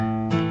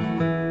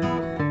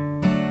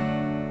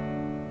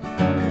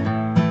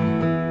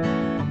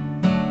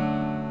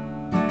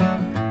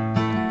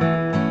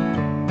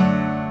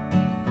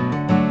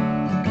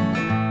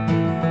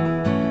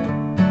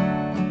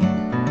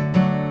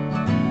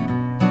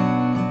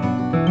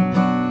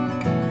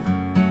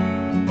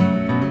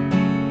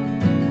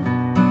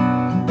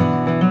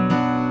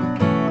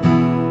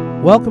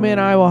Welcome in,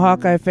 Iowa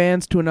Hawkeye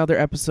fans, to another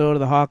episode of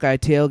the Hawkeye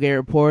Tailgate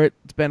Report.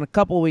 It's been a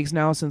couple weeks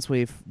now since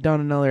we've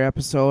done another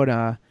episode.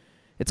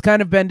 It's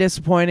kind of been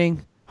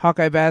disappointing.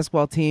 Hawkeye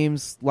basketball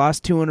teams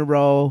lost 2 in a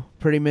row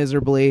pretty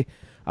miserably.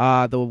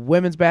 The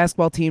women's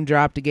basketball team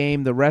dropped a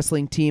game. The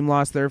wrestling team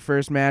lost their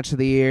first match of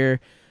the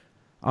year.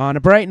 On a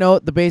bright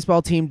note, the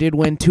baseball team did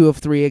win 2 of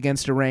 3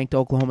 against a ranked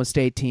Oklahoma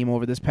State team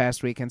over this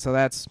past weekend, so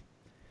that's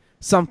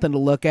something to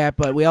look at.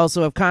 But we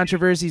also have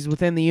controversies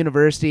within the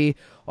university,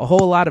 a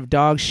whole lot of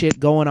dog shit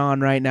going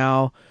on right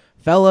now.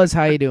 Fellas,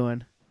 how you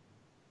doing?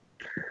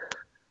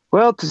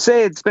 Well, to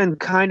say it's been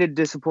kind of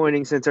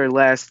disappointing since our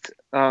last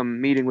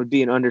meeting would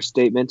be an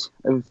understatement.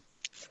 I've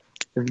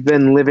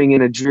been living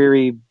in a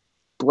dreary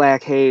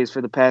black haze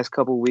for the past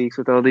couple weeks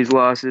with all these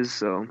losses,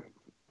 so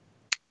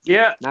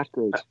yeah, not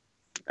great.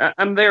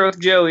 I'm there with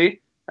Joey,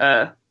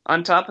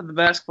 on top of the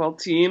basketball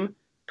team,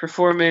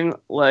 performing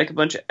like a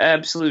bunch of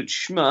absolute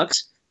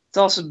schmucks. It's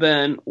also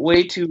been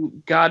way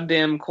too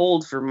goddamn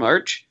cold for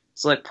March.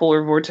 It's like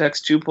Polar Vortex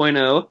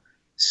 2.0.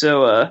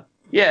 So,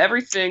 yeah,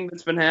 everything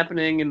that's been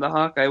happening in the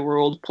Hawkeye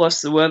world,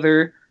 plus the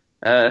weather,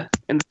 and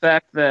the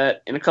fact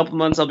that in a couple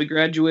months I'll be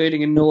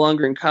graduating and no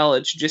longer in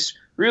college, just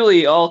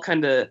really all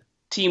kind of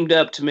teamed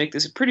up to make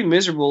this a pretty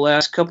miserable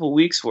last couple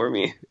weeks for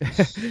me.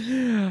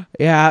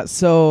 Yeah,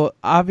 so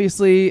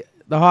obviously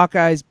the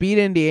Hawkeyes beat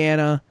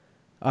Indiana,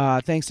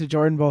 thanks to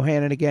Jordan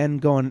Bohannon again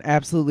going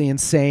absolutely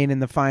insane in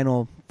the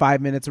final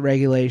 5 minutes of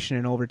regulation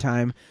and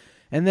overtime.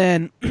 And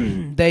then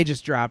they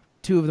just dropped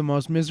 2 of the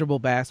most miserable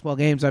basketball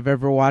games I've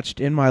ever watched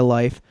in my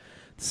life.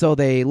 So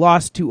they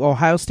lost to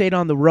Ohio State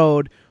on the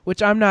road,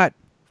 which I'm not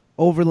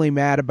overly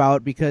mad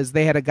about because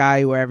they had a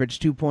guy who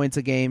averaged 2 points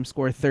a game,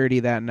 score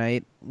 30 that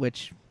night,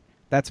 which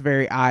that's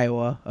very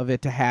Iowa of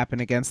it to happen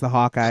against the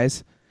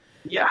Hawkeyes.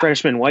 Yeah.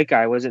 Freshman white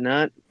guy, was it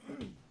not?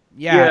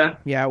 Yeah,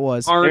 it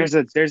was.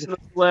 There's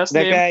last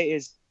that name.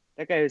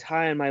 That guy is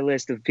high on my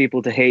list of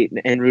people to hate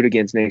and root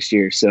against next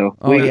year. So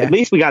yeah. At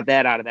least we got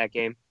that out of that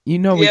game. You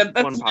know, Yeah,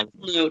 that's a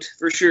note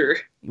for sure.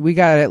 we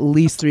got at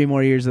least 3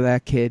 more years of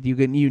that kid.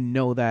 You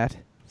know that.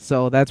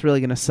 So that's really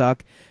going to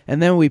suck.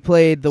 And then we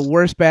played the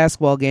worst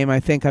basketball game I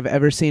think I've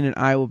ever seen an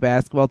Iowa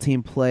basketball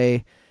team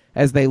play,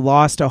 as they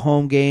lost a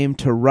home game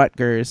to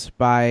Rutgers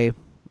by,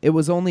 it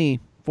was only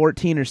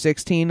 14 or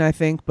 16, I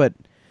think, but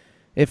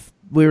if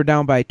we were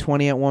down by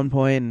 20 at one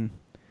point, and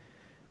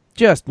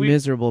just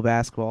miserable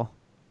basketball.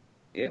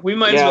 Yeah, we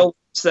might as well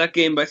lose that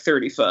game by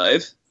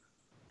 35.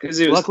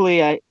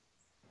 Luckily, I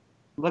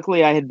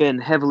had been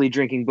heavily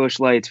drinking Busch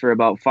Lights for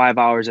about 5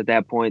 hours at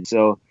that point,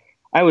 so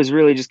I was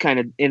really just kind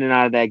of in and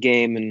out of that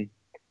game, and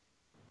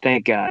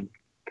thank God,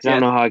 because I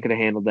don't know how I could have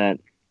handled that.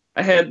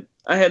 I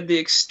had the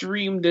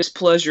extreme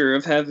displeasure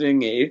of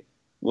having a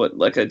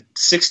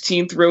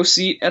 16th row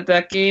seat at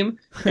that game,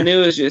 and it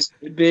was just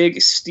a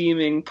big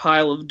steaming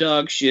pile of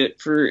dog shit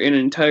for an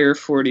entire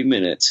 40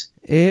 minutes.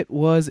 It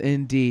was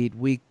indeed.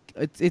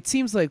 It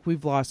seems like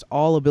we've lost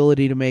all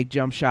ability to make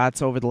jump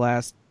shots over the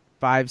last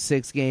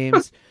 5-6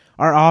 games.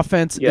 Our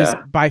offense is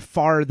by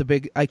far the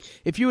big. Like,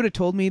 if you would have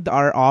told me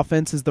our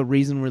offense is the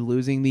reason we're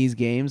losing these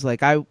games,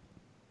 like I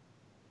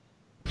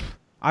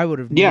would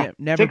have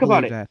never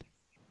believed that.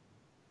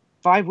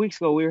 5 weeks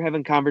ago, we were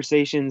having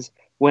conversations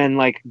when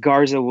like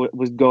Garza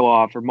would go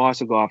off or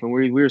Moss would go off, and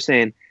we were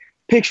saying,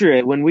 picture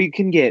it when we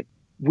can get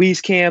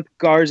Wieskamp,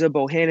 Garza,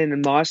 Bohannon,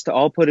 and Moss to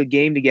all put a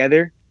game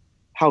together.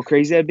 How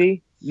crazy that'd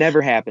be!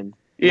 Never happened.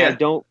 Yeah, I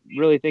don't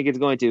really think it's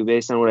going to,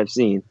 based on what I've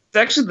seen. It's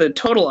actually the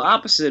total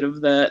opposite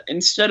of that.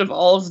 Instead of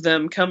all of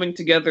them coming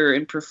together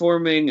and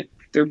performing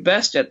their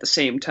best at the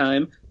same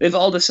time, they've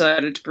all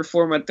decided to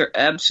perform at their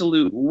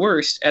absolute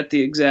worst at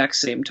the exact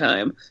same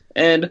time.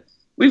 And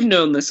we've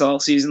known this all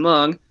season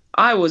long.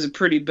 Iowa's a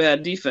pretty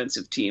bad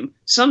defensive team.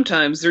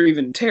 Sometimes they're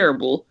even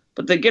terrible,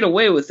 but they get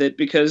away with it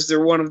because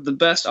they're one of the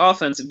best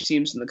offensive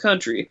teams in the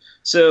country.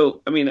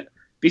 So, I mean,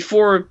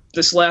 before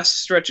this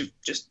last stretch of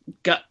just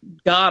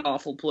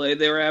god-awful play,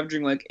 they were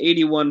averaging like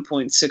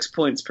 81.6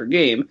 points per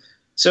game.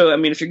 So, I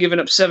mean, if you're giving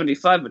up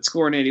 75 but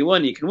scoring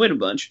 81, you can win a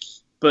bunch.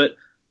 But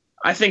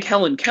I think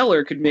Helen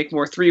Keller could make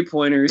more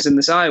three-pointers than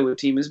this Iowa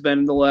team has been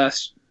in the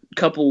last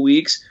couple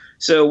weeks.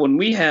 So when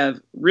we have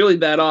really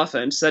bad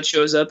offense, that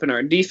shows up in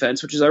our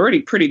defense, which is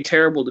already pretty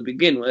terrible to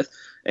begin with,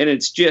 and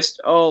it's just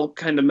all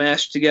kind of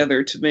mashed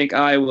together to make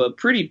Iowa a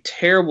pretty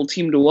terrible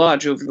team to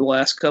watch over the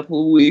last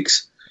couple of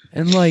weeks.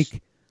 And like,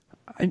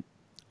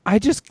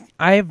 I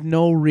have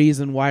no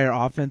reason why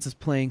our offense is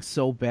playing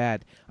so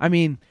bad. I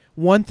mean,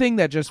 one thing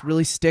that just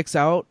really sticks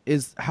out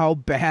is how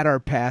bad our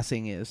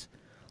passing is.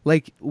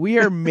 Like, we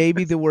are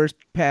maybe the worst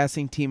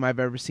passing team I've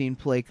ever seen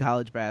play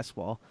college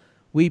basketball.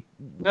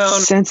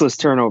 Senseless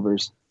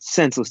turnovers.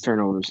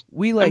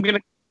 We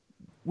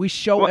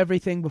show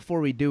everything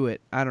before we do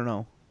it. I don't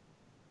know.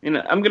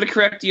 I'm going to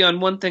correct you on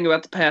one thing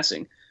about the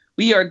passing.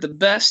 We are the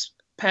best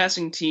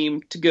passing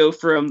team to go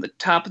from the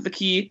top of the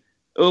key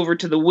over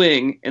to the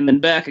wing and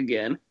then back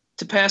again.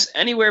 To pass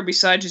anywhere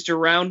besides just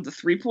around the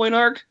three-point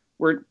arc,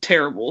 we're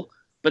terrible.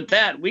 But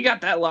we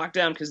got that locked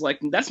down because like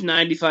that's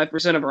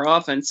 95% of our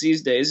offense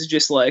these days is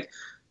just like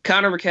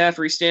Connor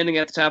McCaffrey standing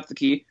at the top of the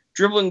key,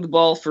 dribbling the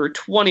ball for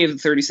 20 of the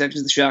 30 seconds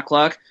of the shot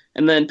clock,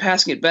 and then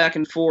passing it back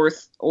and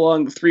forth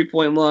along the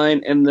three-point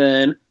line, and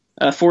then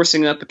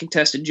forcing up a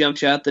contested jump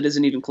shot that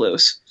isn't even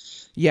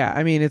close. Yeah,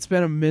 I mean, it's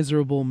been a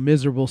miserable,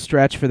 miserable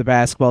stretch for the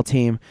basketball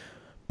team.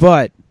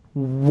 But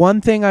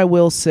one thing I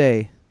will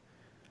say,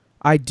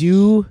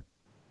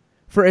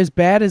 for as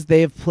bad as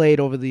they have played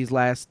over these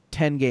last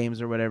 10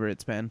 games or whatever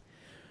it's been,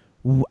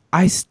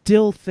 I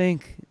still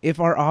think if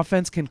our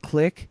offense can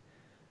click,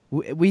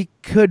 we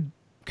could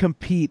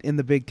compete in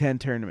the Big Ten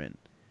tournament.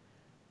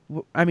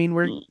 I mean,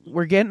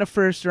 we're getting a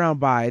first round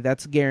bye.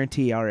 That's a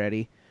guarantee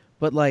already.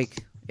 But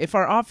like, if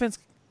our offense,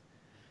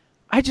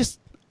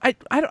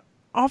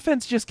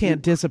 offense just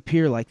can't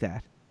disappear like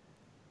that.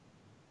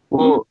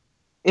 Well,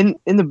 in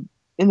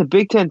the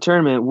Big Ten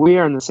tournament, we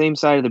are on the same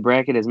side of the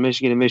bracket as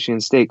Michigan and Michigan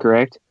State,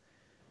 correct?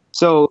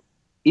 So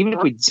even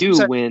if we do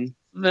win,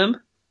 them,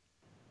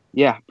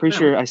 yeah, pretty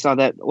sure I saw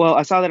that. Well,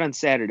 I saw that on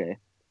Saturday.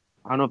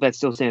 I don't know if that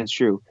still stands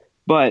true,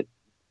 but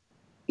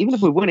even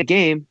if we win a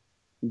game,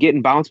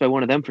 getting bounced by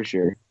one of them for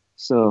sure.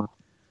 So,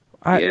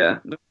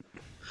 my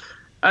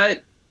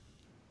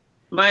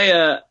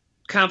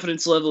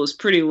confidence level is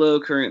pretty low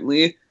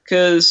currently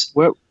because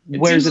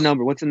where's the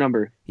number? What's the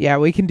number? Yeah,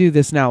 we can do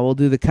this now. We'll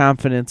do the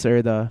confidence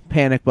or the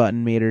panic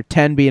button meter.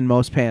 10 being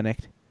most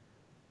panicked.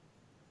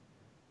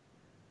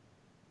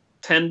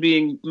 10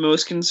 being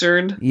most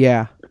concerned.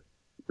 Yeah.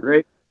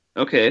 Right.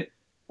 Okay.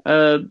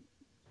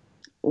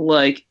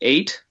 Like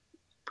 8,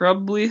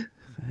 probably.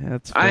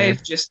 That's fair.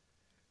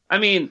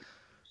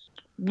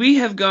 We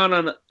have gone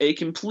on a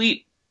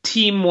complete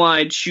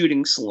team-wide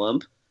shooting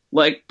slump,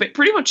 like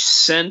pretty much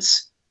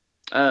since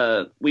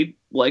we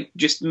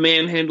just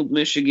manhandled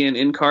Michigan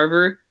in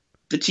Carver.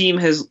 The team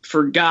has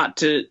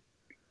forgot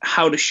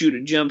how to shoot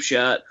a jump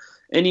shot,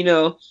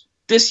 and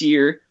this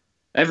year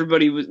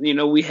everybody was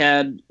we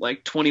had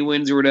like 20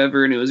 wins or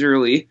whatever, and it was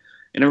early,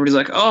 and everybody's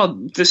like,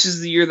 oh, this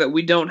is the year that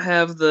we don't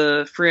have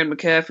the Fran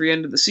McCaffrey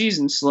end of the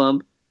season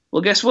slump.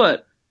 Well, guess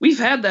what? We've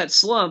had that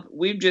slump.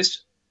 We've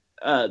just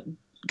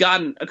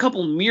gotten a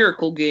couple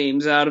miracle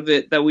games out of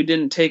it that we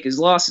didn't take as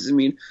losses. I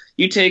mean,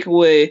 you take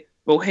away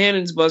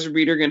Bohannon's buzzer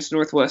beater against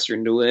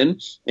Northwestern to win,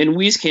 and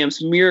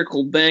Wieskamp's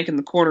miracle bank in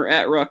the corner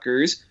at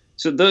Rutgers.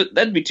 So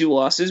that'd be 2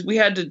 losses. We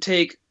had to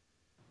take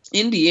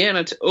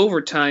Indiana to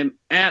overtime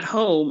at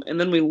home, and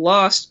then we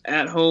lost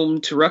at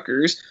home to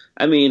Rutgers.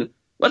 I mean,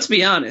 let's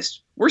be honest.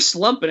 We're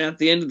slumping at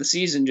the end of the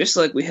season just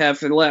like we have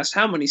for the last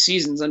how many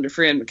seasons under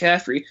Fran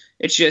McCaffrey.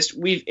 It's just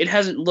it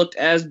hasn't looked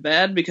as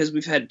bad because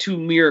we've had 2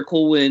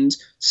 miracle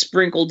wins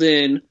sprinkled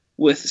in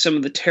with some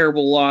of the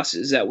terrible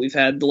losses that we've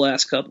had the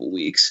last couple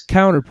weeks.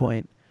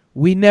 Counterpoint.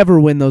 We never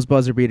win those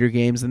buzzer beater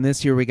games, and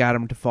this year we got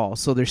them to fall.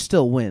 So there's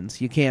still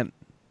wins. You can't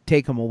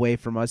take them away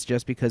from us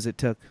just because it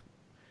took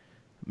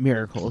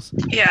miracles.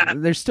 Yeah.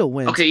 There's still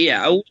wins. Okay,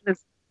 yeah.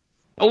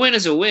 A win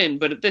is a win,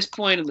 but at this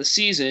point in the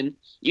season,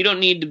 you don't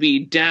need to be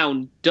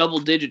down double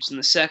digits in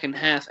the second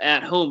half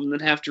at home and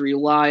then have to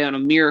rely on a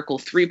miracle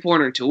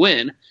three-pointer to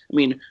win. I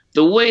mean,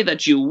 the way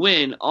that you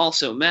win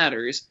also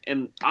matters,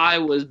 and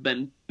Iowa's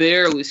been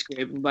barely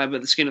scraping by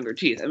the skin of their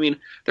teeth. I mean,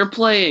 they're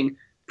playing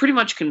pretty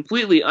much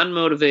completely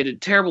unmotivated,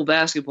 terrible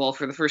basketball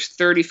for the first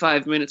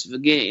 35 minutes of a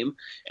game,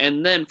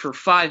 and then for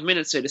 5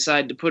 minutes they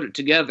decide to put it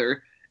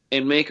together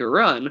and make a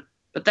run.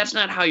 But that's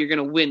not how you're going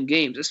to win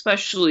games,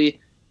 especially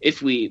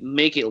if we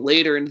make it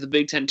later into the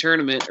Big Ten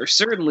tournament or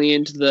certainly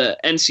into the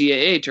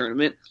NCAA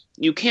tournament.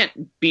 You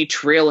can't be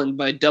trailing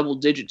by double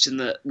digits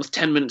with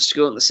 10 minutes to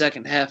go in the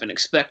second half and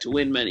expect to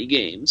win many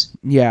games.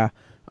 Yeah.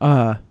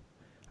 And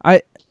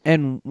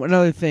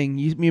another thing,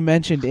 you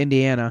mentioned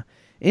Indiana.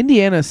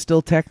 Indiana's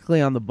still technically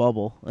on the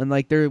bubble, and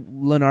like they're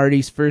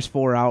Lenardi's first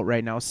 4 out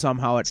right now,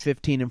 somehow at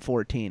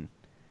 15-14.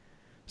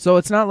 So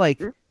it's not like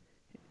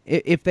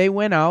if they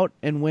win out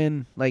and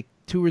win like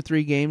 2 or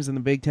 3 games in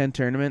the Big Ten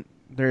tournament,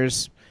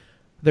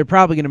 they're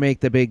probably going to make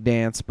the big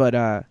dance.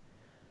 But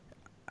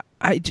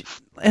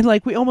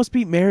we almost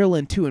beat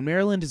Maryland too, and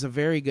Maryland is a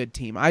very good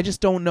team. I just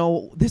don't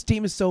know. This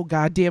team is so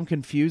goddamn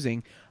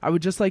confusing. I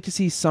would just like to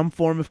see some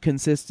form of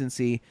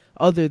consistency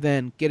other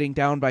than getting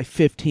down by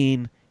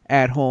 15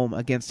 at home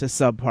against a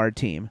subpar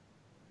team.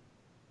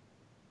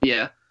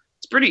 Yeah,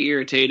 it's pretty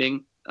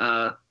irritating.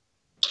 I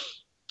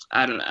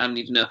don't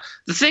even know.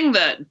 The thing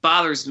that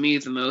bothers me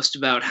the most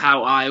about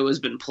how Iowa's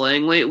been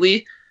playing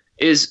lately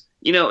is,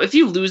 if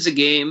you lose a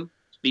game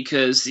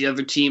because the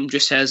other team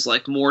just has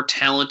like more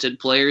talented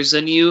players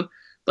than you,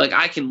 like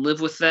I can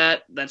live with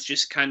that. That's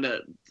just kind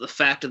of the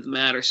fact of the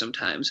matter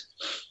sometimes.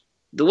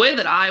 The way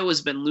that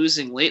Iowa's been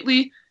losing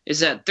lately is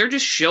that they're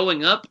just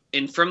showing up,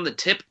 and from the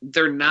tip,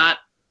 they're not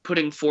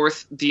putting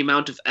forth the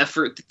amount of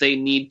effort that they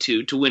need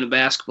to win a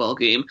basketball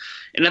game.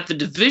 And at the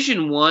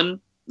Division I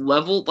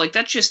level, like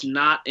that's just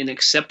not an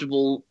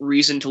acceptable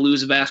reason to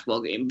lose a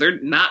basketball game.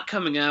 They're not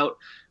coming out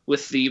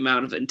with the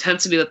amount of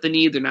intensity that they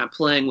need. They're not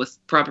playing with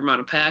proper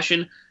amount of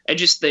passion.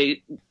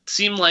 They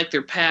seem like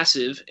they're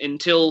passive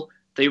until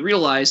they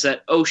realize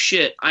that, oh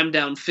shit, I'm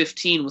down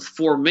 15 with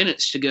 4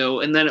 minutes to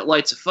go, and then it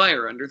lights a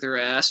fire under their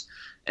ass.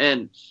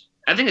 And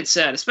I think it's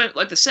sad.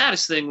 Like the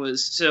saddest thing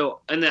was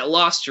in that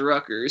loss to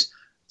Rutgers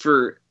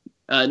for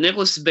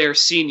Nicholas Bear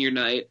senior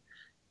night.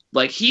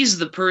 Like he's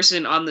the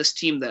person on this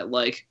team that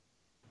like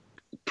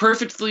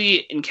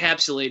perfectly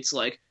encapsulates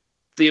like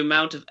the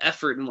amount of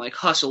effort and like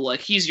hustle. Like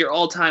he's your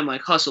all-time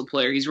like hustle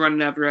player. He's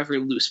running after every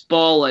loose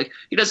ball. Like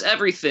he does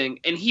everything,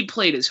 and he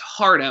played his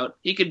heart out.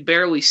 He could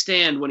barely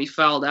stand when he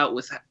fouled out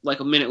with like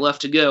a minute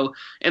left to go,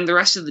 and the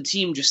rest of the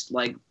team just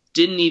like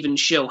didn't even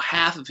show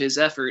half of his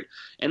effort.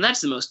 And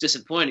that's the most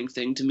disappointing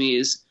thing to me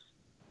is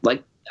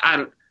like I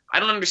don't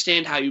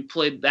understand how you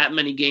played that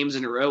many games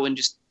in a row and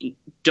just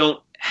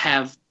don't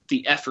have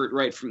the effort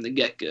right from the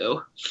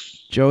get-go.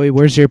 Joey,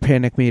 where's your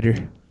panic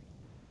meter?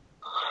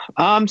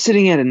 I'm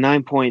sitting at a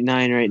 9.9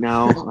 right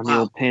now on the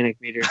old panic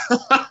meter.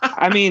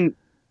 I mean,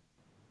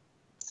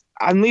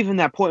 I'm leaving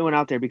that point one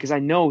out there because I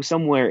know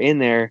somewhere in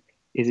there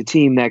is a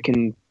team that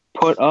can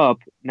put up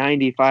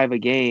 95 a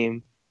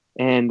game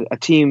and a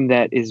team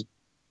that is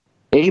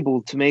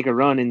able to make a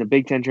run in the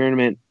Big Ten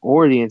tournament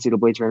or the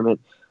NCAA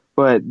tournament,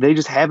 but they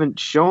just haven't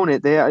shown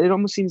it. It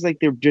almost seems like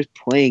they're just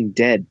playing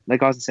dead.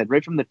 Like Austin said,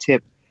 right from the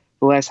tip,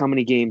 the last how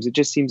many games, it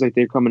just seems like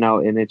they're coming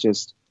out and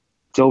it's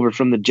over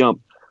from the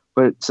jump.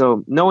 But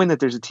so knowing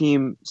that there's a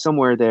team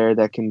somewhere there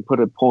that can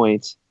put up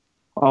points,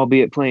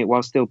 albeit playing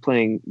while still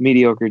playing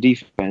mediocre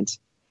defense,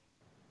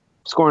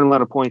 scoring a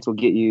lot of points will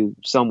get you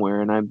somewhere,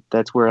 and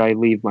that's where I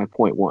leave my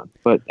 0.1.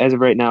 But as of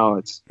right now,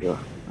 it's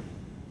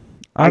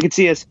I could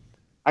see us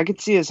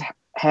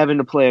having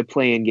to play a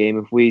play-in game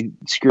if we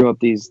screw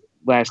up these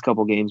last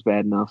couple games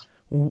bad enough.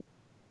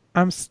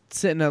 I'm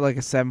sitting at like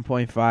a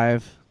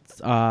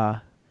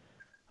 7.5.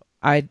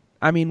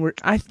 I mean,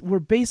 we're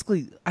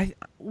basically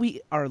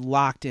we are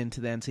locked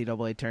into the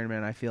NCAA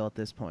tournament. I feel at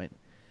this point,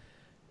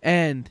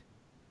 and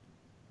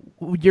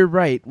you're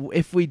right.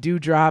 If we do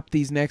drop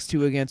these next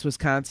two against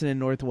Wisconsin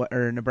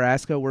and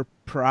Nebraska, we're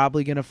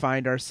probably going to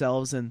find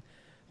ourselves in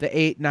the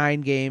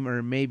 8-9 game,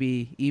 or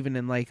maybe even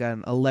in like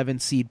an 11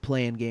 seed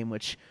play-in game.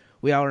 Which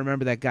we all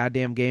remember that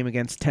goddamn game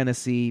against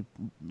Tennessee.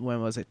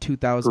 When was it?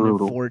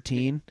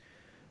 2014.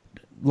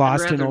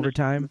 Lost in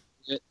overtime.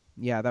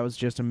 Yeah, that was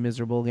just a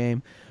miserable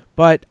game.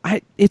 But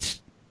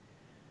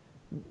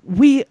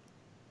we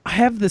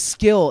have the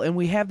skill and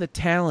we have the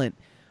talent.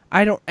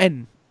 I know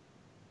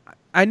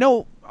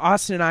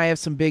Austin and I have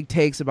some big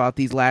takes about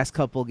these last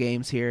couple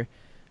games here.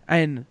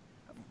 And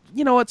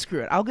you know what?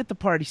 Screw it. I'll get the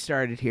party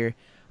started here.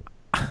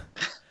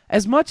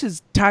 As much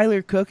as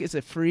Tyler Cook is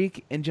a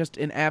freak and just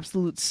an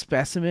absolute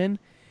specimen,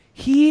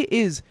 he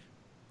is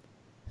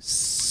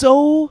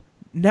so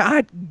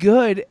not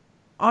good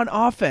on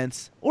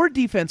offense or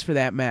defense for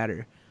that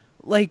matter.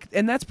 Like,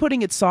 and that's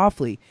putting it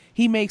softly.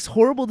 He makes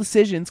horrible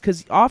decisions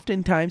because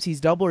oftentimes he's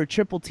double or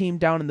triple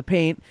teamed down in the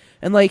paint,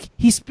 and like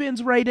he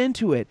spins right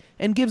into it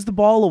and gives the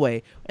ball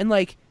away. And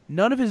like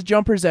none of his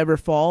jumpers ever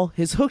fall.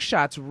 His hook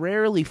shots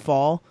rarely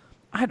fall.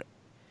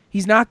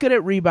 He's not good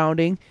at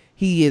rebounding.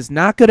 He is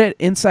not good at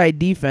inside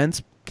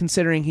defense,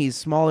 considering he's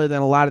smaller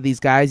than a lot of these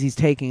guys he's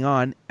taking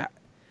on.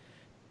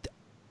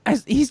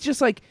 He's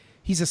just like,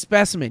 he's a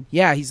specimen.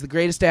 Yeah, he's the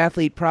greatest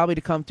athlete probably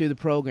to come through the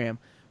program,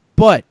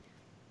 but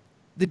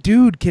the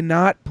dude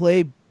cannot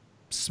play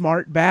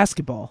smart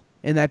basketball,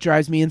 and that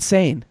drives me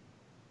insane.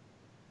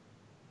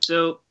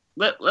 So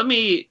let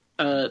me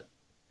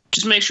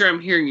just make sure I'm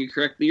hearing you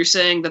correctly. You're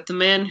saying that the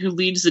man who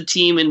leads the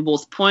team in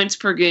both points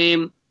per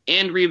game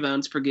and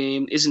rebounds per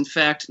game is in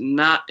fact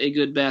not a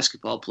good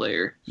basketball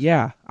player.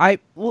 Yeah,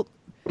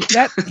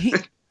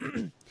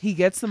 he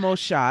gets the most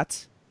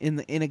shots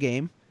in a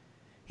game.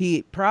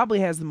 He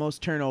probably has the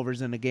most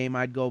turnovers in a game.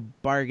 I'd go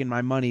bargain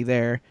my money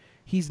there.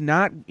 He's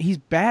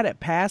bad at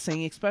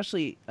passing,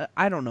 especially,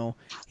 I don't know.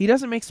 He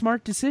doesn't make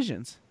smart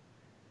decisions.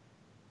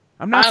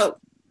 I'm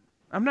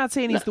not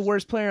saying he's the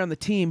worst player on the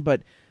team,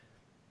 but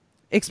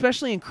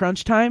especially in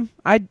crunch time,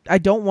 I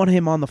don't want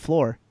him on the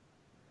floor.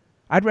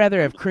 I'd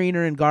rather have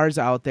Kriener and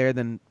Garza out there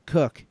than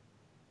Cook.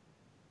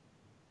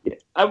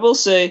 I will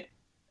say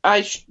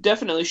I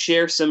definitely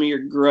share some of your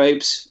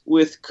gripes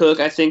with Cook.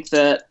 I think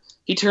that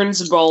he turns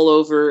the ball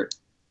over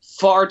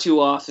far too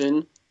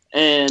often.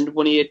 And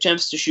when he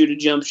attempts to shoot a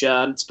jump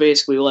shot, it's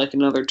basically like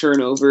another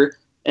turnover.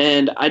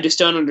 And I just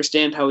don't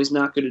understand how he's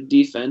not good at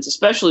defense,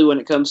 especially when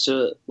it comes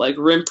to like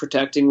rim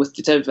protecting with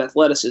the type of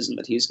athleticism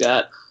that he's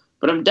got.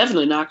 But I'm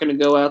definitely not going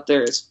to go out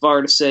there as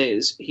far to say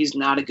is he's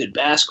not a good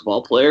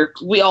basketball player.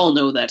 We all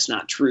know that's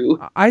not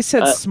true. I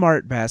said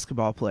smart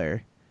basketball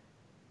player.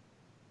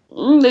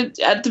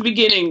 At the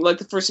beginning, like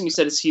the first thing you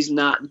said is he's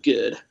not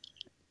good.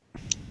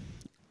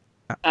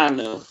 I don't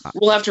know.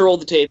 We'll have to roll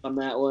the tape on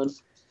that one.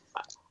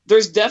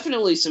 There's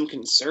definitely some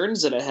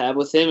concerns that I have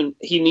with him, and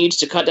he needs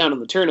to cut down on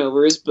the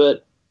turnovers.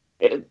 But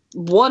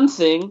one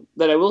thing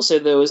that I will say,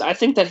 though, is I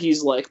think that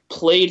he's like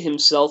played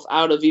himself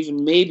out of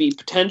even maybe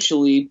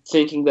potentially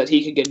thinking that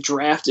he could get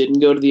drafted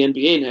and go to the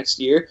NBA next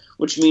year,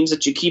 which means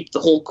that you keep the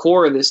whole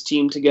core of this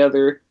team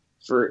together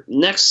for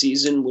next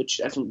season,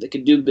 which I think they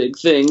could do big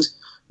things.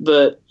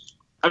 But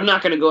I'm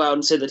not going to go out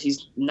and say that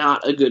he's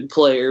not a good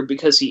player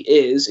because he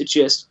is. It's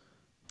just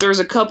there's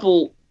a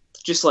couple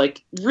just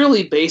like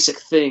really basic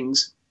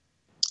things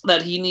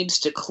that he needs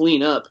to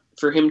clean up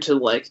for him to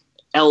like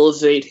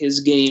elevate his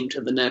game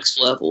to the next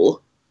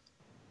level.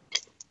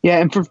 Yeah,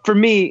 and for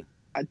me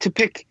to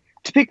pick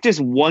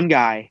just one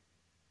guy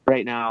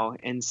right now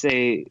and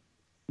say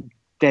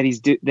that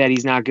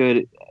he's not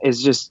good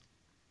is just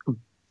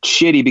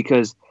shitty,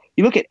 because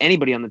you look at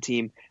anybody on the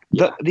team,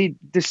 the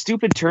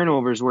stupid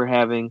turnovers we're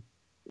having.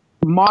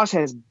 Moss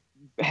has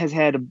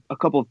had a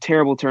couple of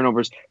terrible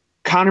turnovers.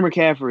 Connor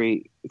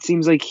McCaffrey, it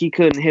seems like he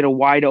couldn't hit a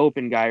wide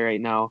open guy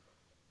right now.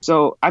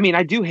 So, I mean,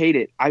 I do hate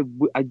it. I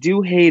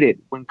do hate it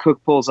when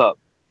Cook pulls up.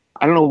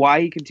 I don't know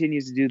why he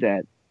continues to do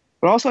that.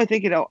 But also, I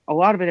think a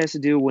lot of it has to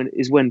do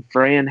when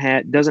Fran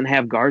doesn't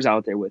have guards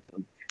out there with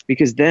him,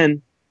 because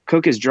then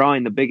Cook is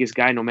drawing the biggest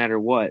guy no matter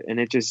what, and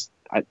it just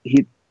I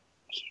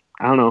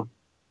don't know.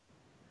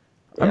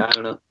 Yeah, I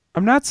don't know.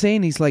 I'm not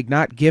saying he's like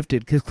not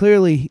gifted, because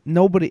clearly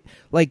nobody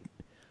like.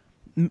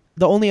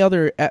 The only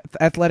other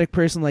athletic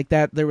person like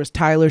that, there was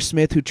Tyler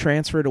Smith, who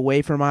transferred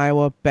away from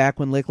Iowa back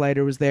when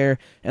Licklider was there,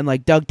 and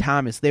like Doug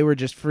Thomas. They were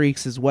just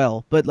freaks as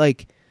well. But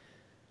like,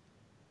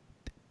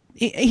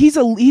 he's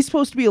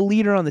supposed to be a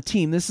leader on the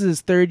team. This is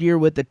his third year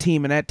with the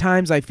team, and at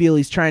times I feel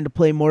he's trying to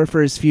play more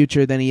for his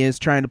future than he is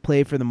trying to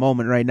play for the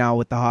moment right now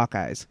with the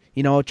Hawkeyes.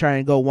 You know,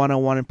 trying to go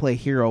one-on-one and play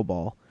hero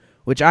ball,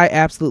 which I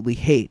absolutely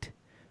hate.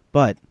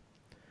 But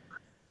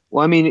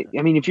well, I mean,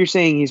 if you're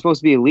saying he's supposed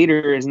to be a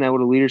leader, isn't that what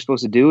a leader's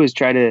supposed to do? Is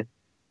try to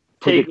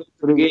put it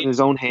in his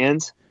own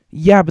hands?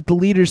 Yeah, but the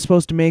leader's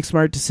supposed to make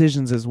smart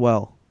decisions as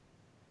well.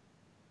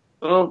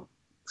 Well,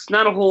 it's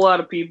not a whole lot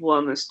of people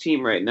on this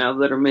team right now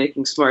that are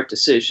making smart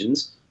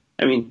decisions.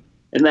 I mean,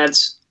 and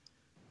it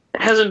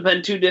hasn't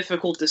been too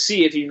difficult to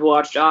see if you've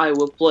watched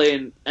Iowa play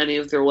in any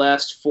of their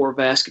last 4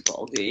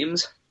 basketball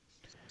games.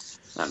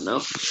 I don't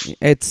know.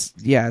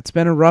 It's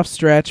been a rough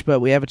stretch,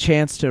 but we have a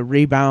chance to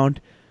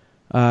rebound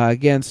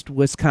against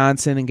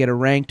Wisconsin and get a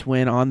ranked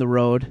win on the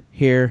road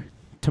here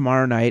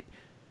tomorrow night.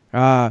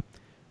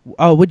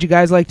 Would you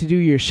guys like to do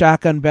your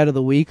shotgun bet of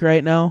the week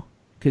right now?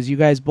 Because you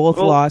guys both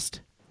lost.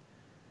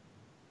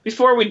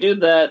 Before we do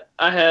that,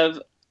 I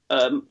have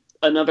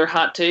another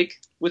hot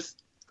take with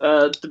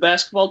the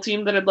basketball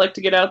team that I'd like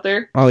to get out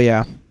there. Oh,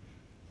 yeah.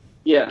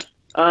 Yeah.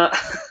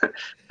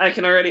 I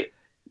can already,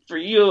 for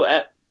you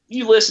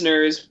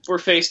listeners, we're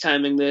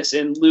FaceTiming this,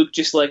 and Luke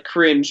just like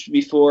cringed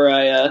before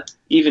I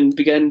even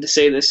began to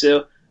say this.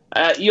 So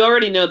you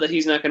already know that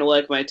he's not going to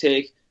like my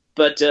take,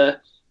 but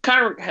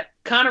Connor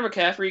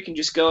McCaffrey can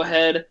just go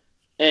ahead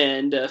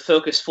and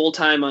focus full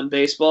time on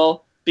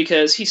baseball,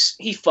 because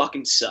he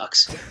fucking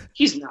sucks.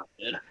 He's not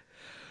good.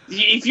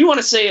 If you want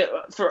to say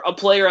for a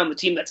player on the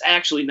team that's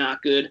actually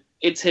not good,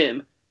 it's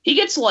him. He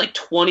gets like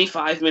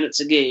 25 minutes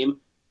a game,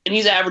 and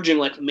he's averaging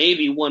like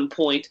maybe 1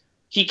 point.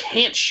 He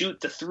can't shoot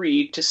the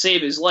 3 to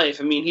save his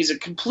life. I mean, he's a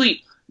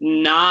complete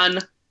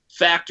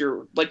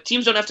non-factor. Like,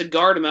 teams don't have to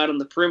guard him out on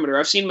the perimeter.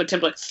 I've seen him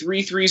attempt like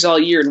 3 threes all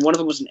year, and one of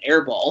them was an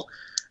air ball.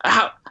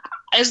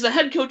 As the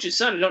head coach's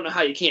son, I don't know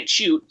how you can't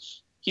shoot.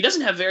 He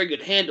doesn't have very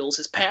good handles.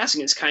 His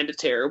passing is kind of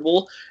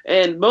terrible,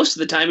 and most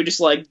of the time he just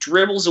like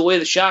dribbles away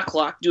the shot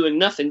clock doing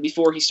nothing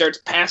before he starts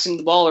passing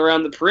the ball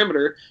around the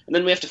perimeter, and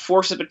then we have to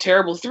force up a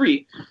terrible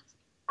 3.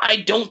 I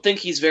don't think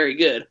he's very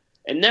good.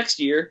 And next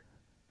year,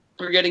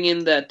 we're getting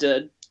in that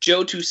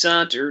Joe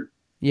Toussaint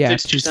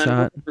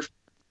Toussaint.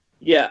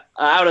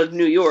 Out of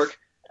New York,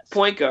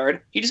 point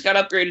guard. He just got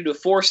upgraded to a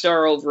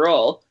 4-star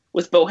overall.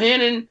 With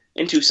Bohannon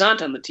and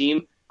Toussaint on the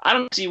team, I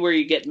don't see where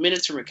you get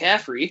minutes from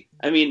McCaffrey.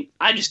 I mean,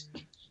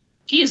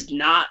 he has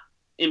not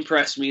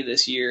impressed me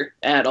this year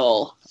at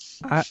all.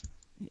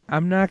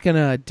 I'm not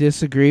gonna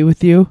disagree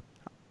with you.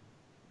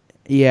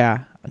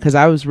 Yeah, because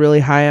I was really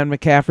high on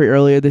McCaffrey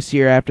earlier this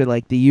year after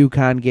like the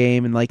UConn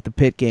game and like the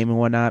Pitt game and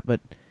whatnot, but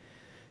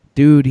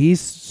dude, he's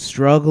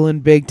struggling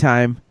big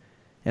time.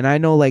 And I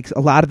know like a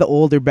lot of the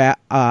older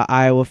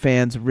Iowa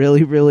fans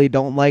really, really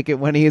don't like it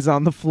when he is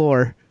on the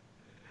floor.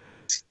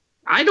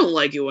 I don't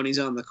like it when he's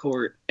on the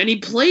court. And I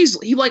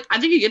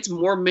think he gets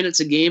more minutes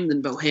a game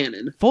than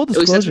Bohannon. Full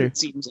disclosure, it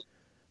seems like.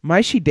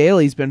 Maishi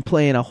Daly's been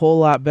playing a whole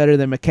lot better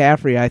than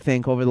McCaffrey, I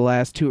think, over the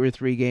last 2 or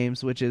 3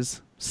 games, which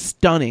is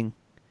stunning.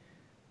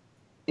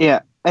 Yeah,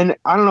 and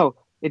I don't know.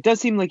 It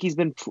does seem like he's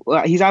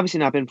obviously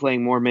not been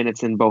playing more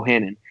minutes than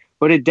Bohannon,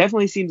 but it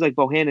definitely seems like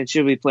Bohannon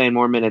should be playing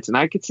more minutes, and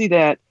I could see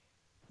that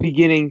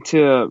beginning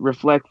to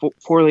reflect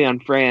poorly on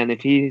Fran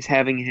if he's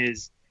having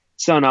his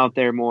son out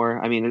there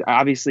more. I mean,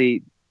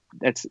 obviously,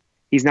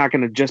 he's not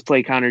going to just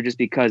play Connor just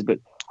because, but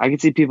I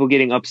could see people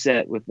getting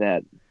upset with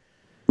that.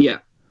 Yeah,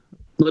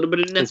 a little bit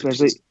of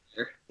nepotism,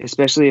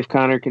 especially if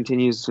Connor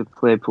continues to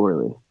play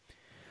poorly.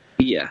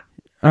 Yeah.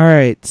 All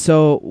right,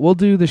 so we'll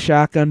do the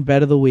shotgun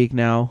bet of the week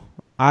now.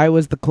 I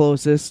was the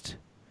closest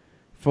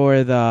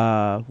for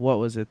the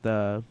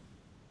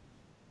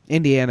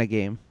Indiana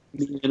game.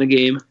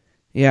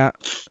 Yeah,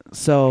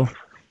 so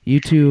you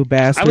two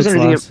bastards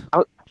lost.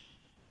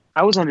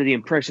 I was under the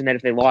impression that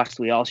if they lost,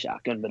 we all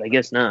shotgun, but I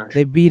guess not.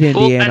 They beat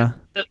Indiana.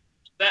 Well,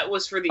 that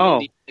was for the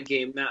Indiana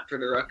game, not for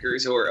the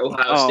Rutgers or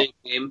Ohio State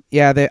game.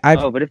 Yeah,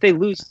 but if they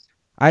lose,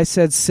 I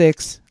said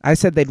 6. I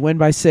said they'd win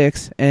by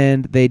 6,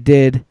 and they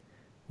did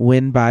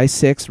win by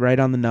 6 right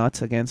on the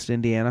nuts against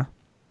Indiana.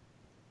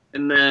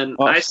 And then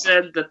I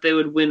said that they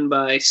would win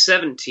by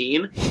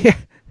 17. Yeah.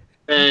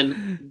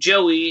 And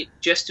Joey,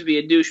 just to be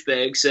a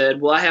douchebag,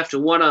 said, well, I have to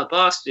one-up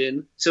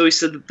Austin, so he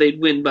said that they'd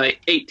win by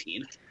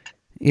 18.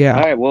 Yeah.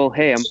 All right, well,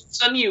 hey,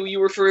 It's on you. You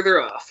were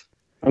further off.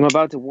 I'm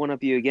about to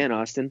one-up you again,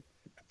 Austin.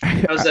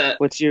 How's that?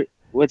 What's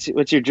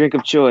your drink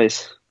of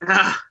choice?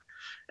 I'm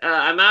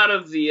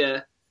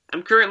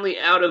currently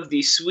out of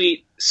the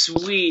sweet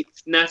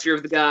Nectar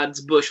of the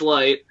Gods Busch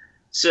Light.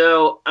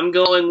 So I'm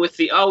going with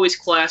the always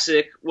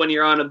classic when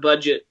you're on a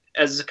budget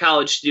as a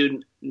college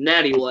student,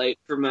 Natty Light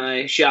for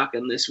my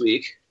shotgun this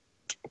week.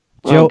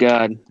 Oh,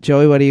 God.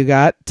 Joey, what do you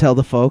got? Tell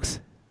the folks.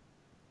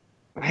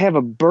 I have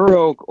a Bur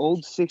Oak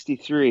Old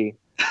 63.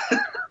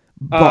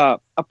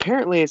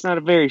 Apparently, it's not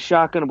a very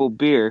shotgunnable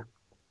beer.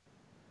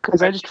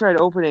 Because I just tried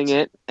opening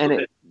it,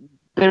 and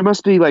there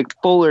must be like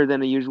fuller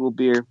than a usual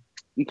beer.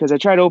 Because I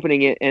tried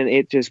opening it, and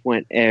it just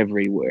went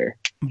everywhere.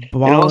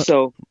 And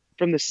also,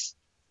 from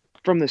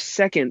the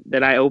second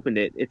that I opened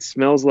it, it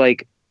smells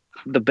like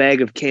the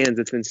bag of cans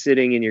that's been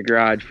sitting in your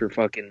garage for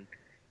fucking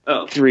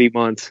 3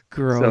 months.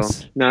 Gross.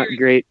 So, not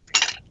great.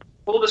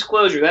 Full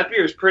disclosure, that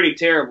beer is pretty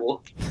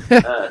terrible.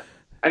 I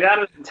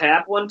got it on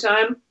tap one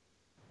time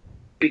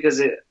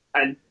because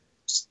I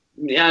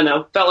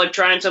felt like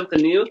trying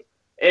something new.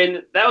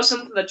 And that was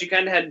something that you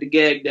kind of had to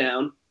gag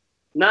down.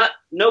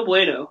 No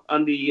bueno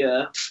on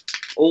the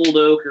Old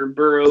Oak or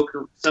Bur Oak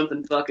or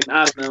something fucking,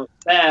 I don't know,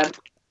 it's bad.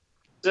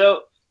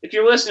 So, if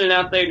you're listening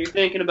out there and you're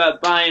thinking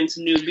about buying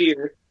some new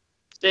beer,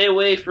 stay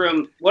away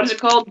from, what is it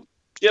called,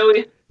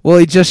 Joey? Well,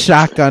 he just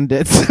shotgunned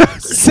it,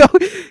 so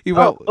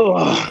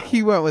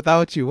he went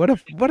without you. What a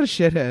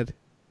shithead.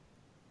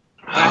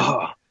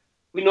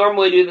 We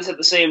normally do this at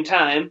the same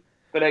time,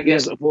 but I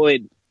guess... Yes,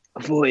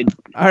 avoid.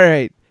 All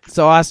right,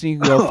 so Austin, you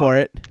can go for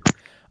it.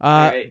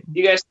 All right,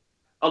 you guys,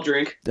 I'll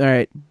drink. All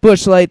right,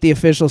 Busch Light, the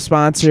official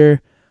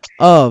sponsor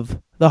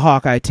of the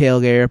Hawkeye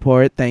Tailgate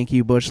Report. Thank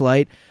you, Busch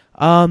Light.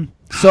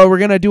 So we're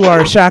going to do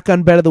our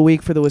shotgun bet of the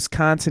week for the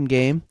Wisconsin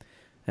game.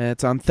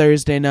 It's on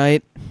Thursday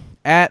night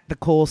at the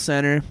Kohl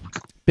Center.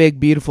 Big,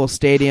 beautiful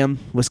stadium.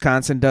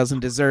 Wisconsin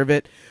doesn't deserve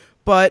it.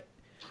 But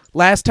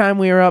last time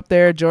we were up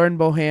there, Jordan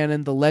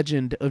Bohannon, the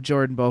legend of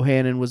Jordan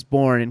Bohannon, was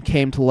born and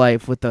came to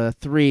life with a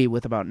 3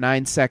 with about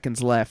 9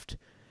 seconds left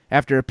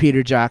after a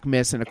Peter Jock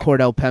miss and a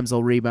Cordell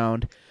Pemsel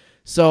rebound.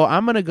 So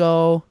I'm going to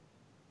go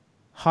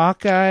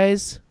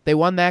Hawkeyes. They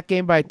won that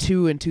game by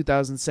 2 in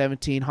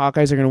 2017.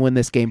 Hawkeyes are going to win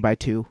this game by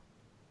 2.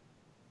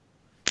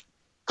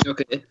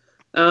 Okay.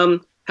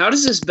 How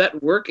does this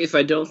bet work if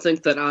I don't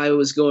think that I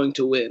was going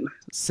to win?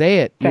 Say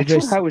it. That's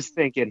what I was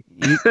thinking.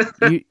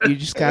 You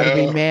just got to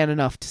be man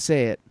enough to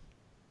say it.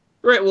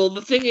 Right, well,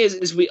 the thing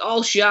is we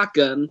all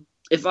shotgun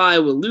if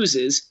Iowa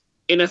loses,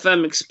 and if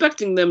I'm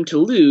expecting them to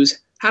lose,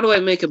 how do I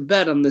make a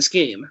bet on this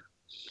game?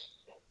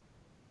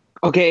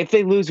 Okay, if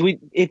they lose,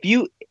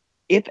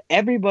 if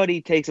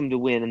everybody takes them to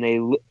win and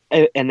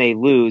they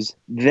lose,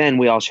 then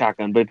we all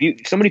shotgun. But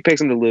if somebody picks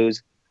them to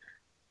lose,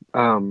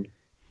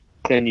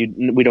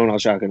 then we don't all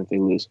shotgun if they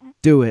lose.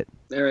 Do it.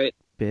 All right,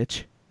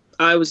 bitch.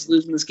 I was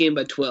losing this game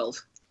by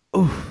 12.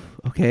 Oh,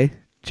 okay,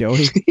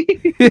 Joey.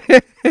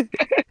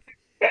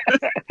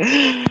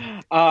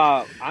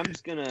 I'm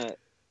just gonna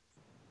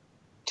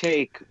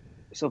take.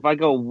 So if I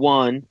go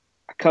 1,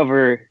 I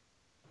cover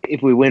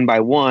if we win by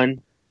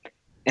 1,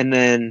 and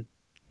then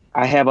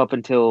I have up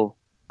until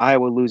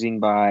Iowa losing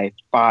by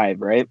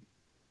 5, right?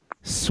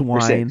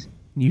 Swine.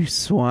 You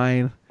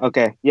swine.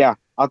 Okay, yeah.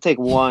 I'll take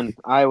 1.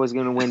 Iowa's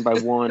going to win by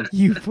 1.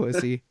 You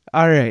pussy.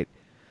 All right.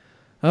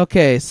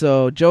 Okay,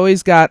 so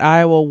Joey's got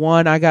Iowa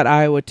 1, I got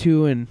Iowa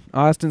 2, and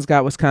Austin's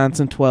got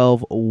Wisconsin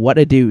 12. What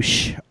a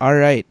douche. All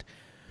right.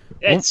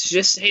 It's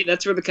just, hey,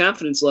 that's where the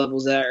confidence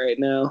level's at right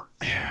now.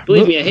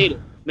 Believe me, I hate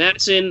it.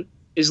 Madison,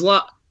 as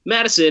well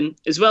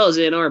as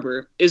Ann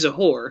Arbor, is a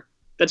whore.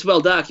 That's well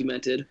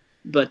documented.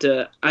 But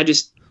I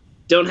just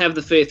don't have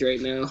the faith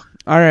right now.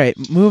 All right,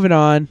 moving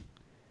on.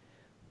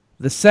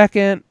 The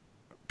second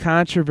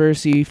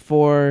controversy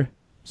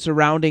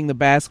surrounding the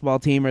basketball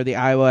team or the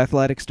Iowa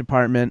Athletics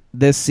Department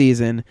this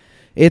season,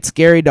 it's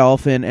Gary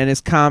Dolphin and his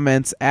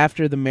comments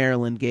after the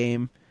Maryland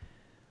game.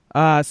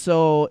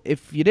 So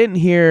if you didn't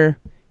hear,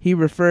 he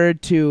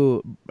referred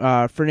to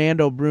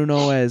Fernando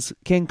Bruno as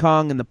King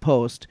Kong in the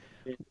post,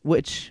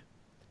 which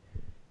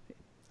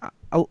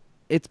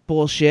it's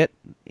bullshit.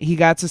 He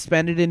got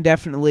suspended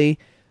indefinitely.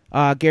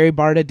 Gary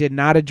Barta did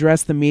not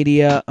address the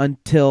media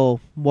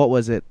until, what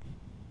was it,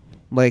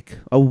 like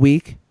a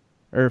week?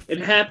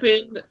 It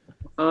happened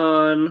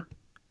on...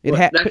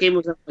 that game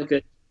was on like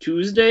a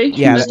Tuesday?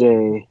 Yeah.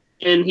 Tuesday.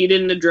 And he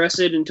didn't address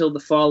it until the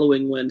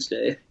following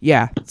Wednesday.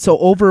 Yeah, so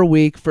over a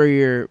week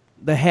for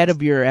the head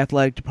of your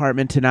athletic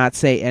department to not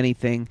say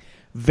anything.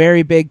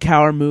 Very big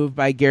cower move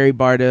by Gary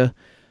Barta.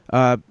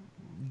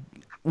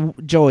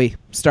 Joey,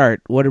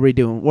 start. What are we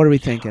doing? What are we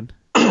thinking?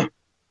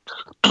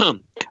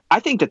 I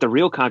think that the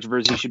real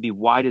controversy should be,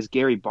 why does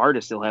Gary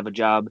Barta still have a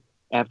job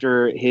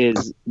after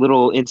his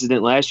little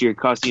incident last year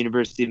cost the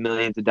university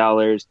millions of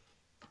dollars,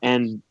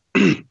 and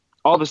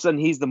all of a sudden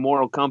he's the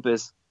moral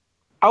compass.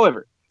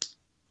 However,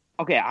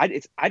 okay,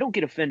 I don't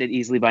get offended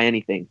easily by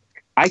anything.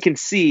 I can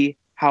see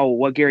how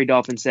what Gary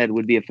Dolphin said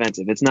would be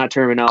offensive. It's not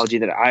terminology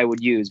that I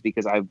would use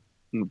because I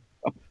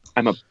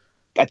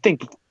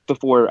think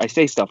before I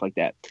say stuff like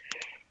that.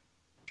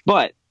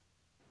 But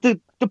the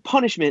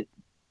punishment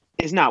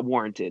is not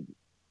warranted.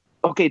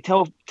 Okay,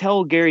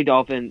 tell Gary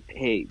Dolphin,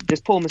 hey,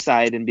 just pull him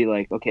aside and be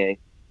like, okay,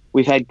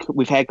 we've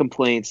had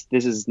complaints.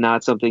 This is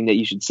not something that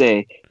you should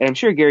say. And I'm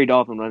sure Gary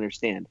Dolphin will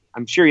understand.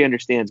 I'm sure he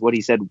understands what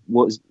he said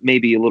was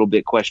maybe a little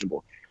bit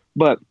questionable.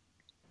 But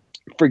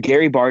for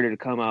Gary Barta to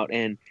come out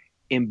and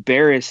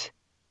embarrass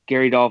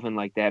Gary Dolphin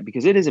like that,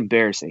 because it is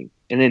embarrassing,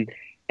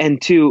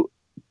 and to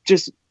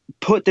just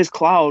put this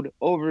cloud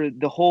over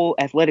the whole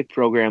athletic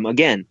program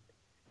again,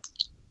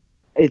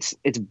 it's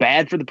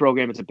bad for the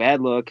program. It's a bad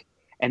look.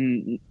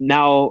 And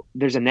now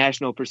there's a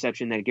national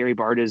perception that Gary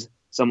Barta's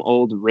some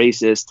old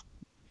racist.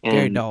 And,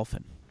 Gary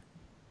Dolphin.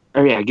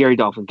 Oh yeah, Gary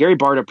Dolphin. Gary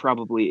Barta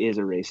probably is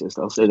a racist.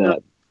 I'll say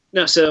that.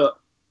 No, so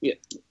yeah,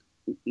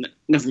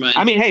 never mind.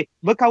 I mean, hey,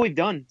 look how we've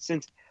done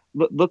since.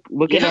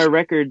 Look at our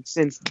record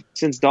since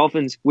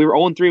Dolphins. We were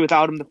 0-3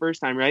 without him the first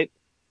time, right?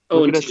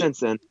 Look at us since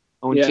then.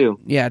 0-2.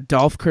 Yeah,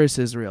 Dolph curse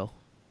is real.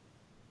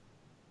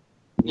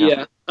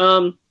 Yeah.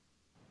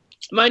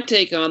 My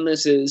take on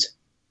this is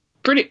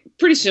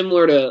pretty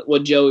similar to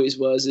what Joey's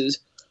was. Is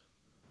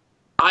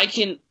I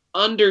can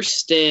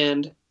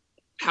understand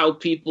how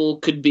people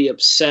could be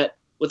upset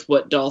with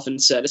what Dolphin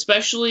said,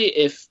 especially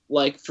if,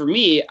 like, for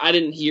me, I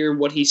didn't hear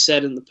what he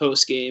said in the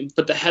post game,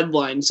 but the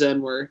headlines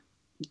then were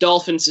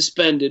Dolphin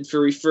suspended for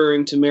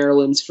referring to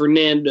Maryland's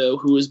Fernando,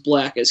 who was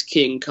black, as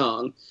King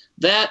Kong.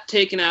 That,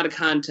 taken out of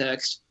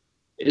context,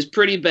 is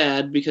pretty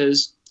bad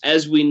because,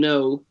 as we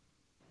know,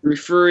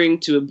 referring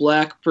to a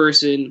black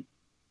person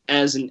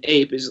as an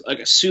ape is like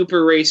a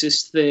super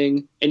racist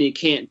thing, and you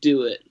can't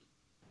do it.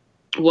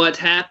 What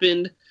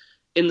happened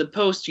in the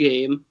post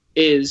game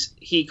is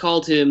he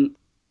called him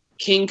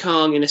King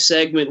Kong in a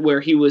segment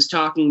where he was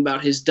talking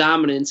about his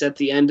dominance at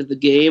the end of the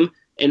game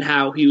and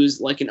how he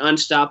was like an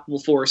unstoppable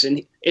force.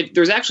 And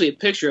there's actually a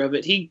picture of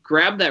it. He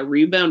grabbed that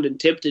rebound and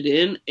tipped it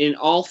in, and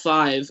all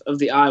 5 of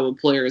the Iowa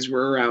players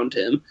were around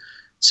him.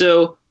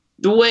 So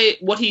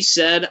what he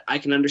said, I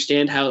can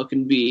understand how it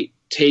can be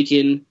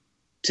taken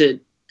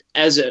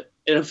as an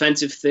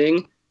offensive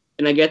thing,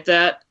 and I get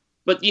that.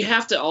 But you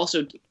have to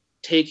also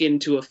take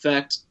into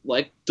effect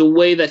like the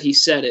way that he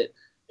said it.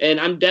 And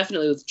I'm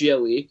definitely with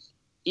Joey,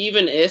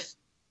 even if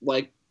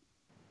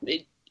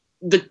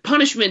the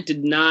punishment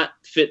did not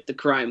fit the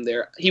crime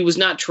there. He was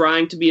not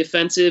trying to be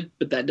offensive,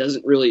 but that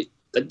doesn't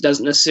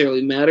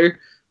necessarily matter.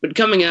 But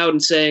coming out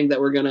and saying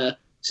that we're going to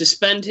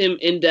suspend him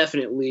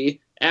indefinitely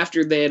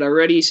after they had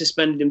already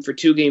suspended him for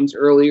 2 games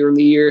earlier in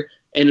the year,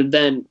 and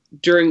then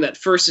during that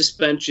first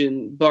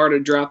suspension,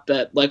 Barta dropped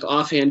that like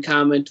offhand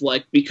comment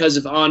because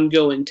of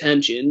ongoing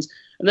tensions,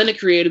 and then it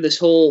created this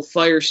whole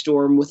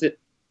firestorm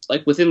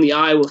within the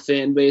Iowa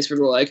fan base where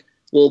they're like,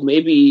 well,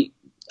 maybe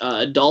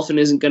Dolphin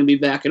isn't going to be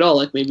back at all.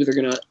 Like maybe they're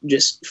going to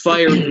just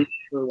fire him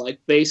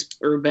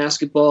for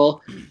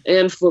basketball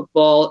and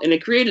football. And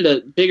it created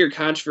a bigger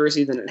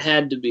controversy than it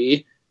had to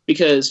be,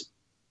 because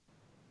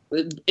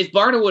if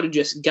Barta would have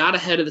just got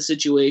ahead of the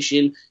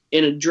situation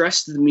and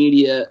addressed the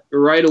media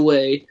right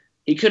away,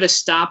 he could have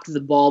stopped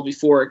the ball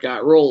before it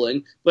got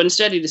rolling. But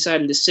instead he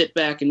decided to sit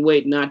back and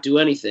wait and not do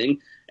anything.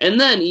 And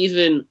then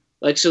even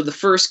so the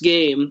first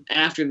game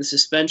after the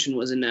suspension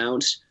was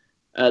announced,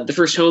 the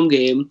first home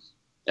game,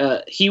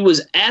 he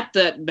was at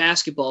that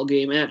basketball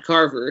game at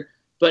Carver,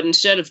 but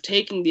instead of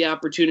taking the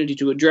opportunity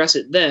to address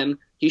it then,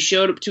 he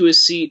showed up to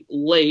his seat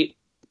late,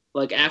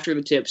 after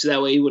the tip, so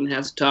that way he wouldn't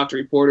have to talk to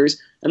reporters,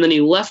 and then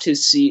he left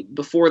his seat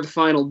before the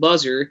final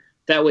buzzer,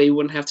 that way he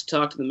wouldn't have to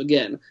talk to them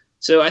again.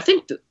 So I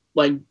think that,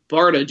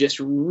 Barta just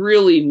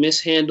really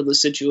mishandled the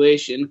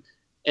situation,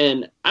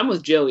 and I'm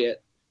with Joey.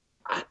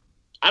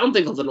 I don't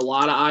think that a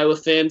lot of Iowa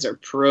fans are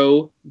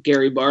pro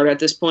Gary Barta at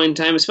this point in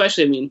time,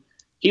 especially,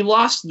 he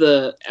lost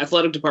the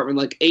athletic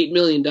department $8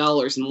 million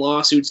in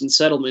lawsuits and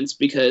settlements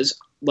because,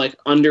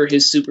 under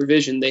his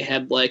supervision, they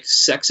had,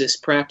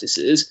 sexist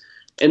practices.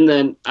 And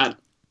then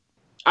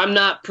I'm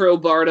not pro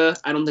Barta.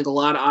 I don't think a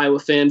lot of Iowa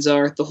fans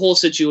are. The whole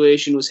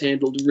situation was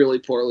handled really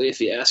poorly,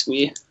 if you ask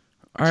me.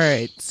 All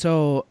right,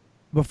 so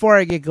before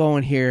I get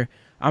going here,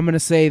 I'm going to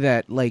say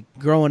that,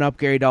 growing up,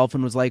 Gary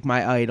Dolphin was,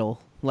 my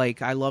idol.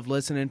 I loved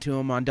listening to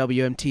him on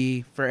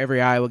WMT for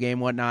every Iowa game,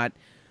 whatnot.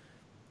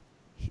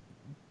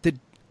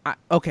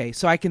 Okay,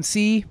 so I can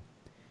see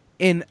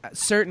in a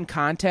certain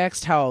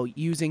context how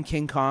using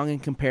King Kong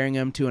and comparing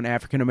him to an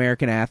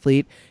African-American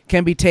athlete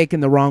can be taken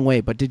the wrong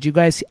way. But did you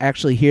guys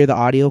actually hear the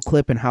audio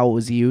clip and how it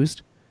was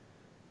used?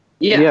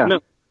 Yeah. No,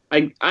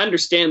 I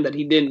understand that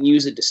he didn't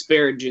use it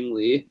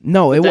disparagingly.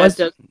 No, it was.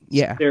 That doesn't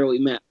necessarily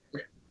matter.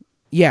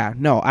 Yeah,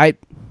 no,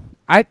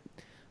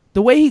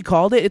 the way he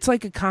called it, it's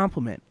like a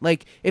compliment.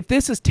 If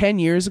this is 10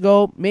 years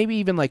ago, maybe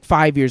even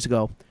 5 years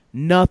ago,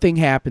 Nothing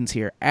happens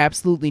here.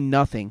 Absolutely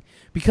nothing.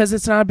 Because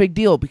it's not a big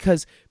deal.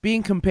 Because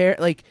being compared,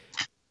 like,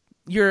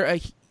 you're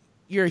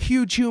a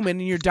huge human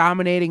and you're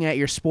dominating at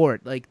your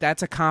sport. Like,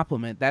 that's a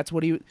compliment. That's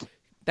what he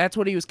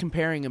was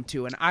comparing him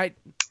to. And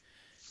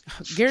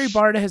Gary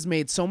Barta has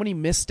made so many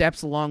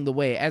missteps along the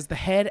way. As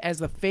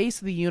the face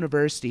of the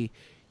university,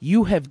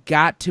 you have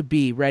got to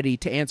be ready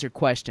to answer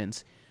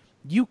questions.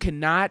 You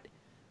cannot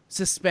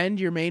suspend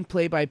your main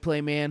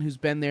play-by-play man who's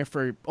been there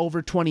for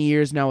over 20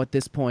 years now at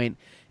this point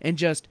and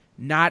just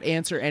not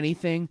answer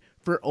anything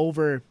for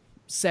over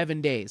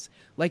 7 days.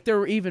 Like, there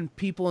were even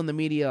people in the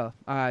media,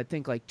 I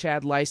think like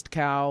Chad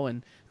Leistkow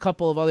and a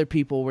couple of other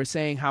people were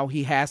saying how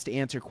he has to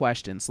answer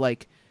questions.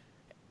 Like,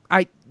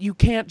 you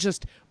can't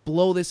just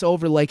blow this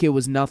over like it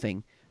was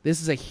nothing.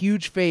 This is a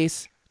huge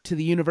face to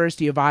the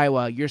University of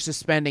Iowa. You're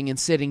suspending and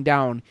sitting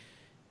down.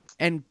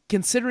 And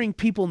considering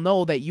people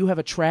know that you have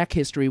a track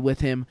history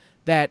with him,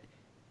 that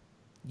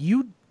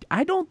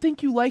I don't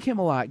think you like him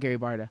a lot, Gary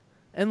Barta.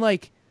 And,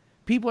 like,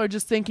 people are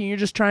just thinking you're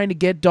just trying to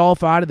get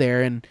Dolph out of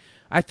there. And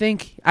I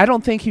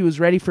don't think he was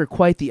ready for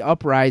quite the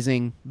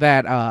uprising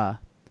that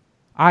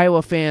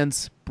Iowa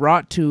fans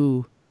brought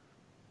to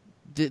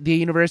the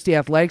University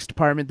Athletics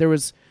Department. There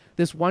was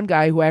this one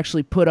guy who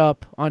actually put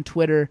up on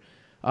Twitter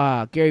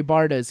Gary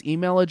Barta's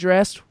email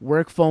address,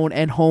 work phone,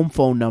 and home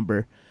phone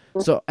number.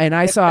 So, and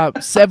I saw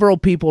several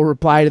people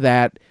reply to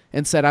that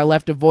and said I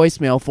left a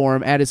voicemail for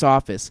him at his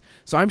office.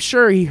 So I'm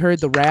sure he heard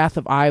the wrath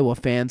of Iowa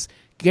fans.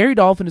 Gary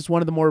Dolphin is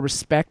one of the more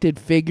respected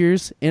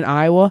figures in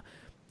Iowa.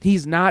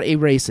 He's not a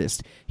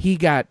racist.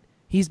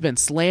 He's been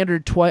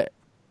slandered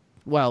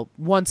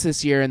once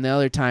this year, and the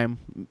other time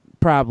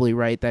probably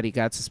right that he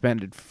got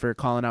suspended for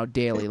calling out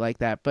Daly like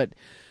that. But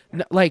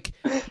like,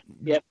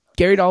 yep.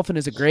 Gary Dolphin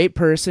is a great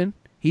person.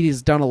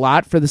 He's done a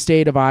lot for the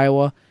state of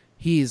Iowa.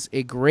 He's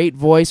a great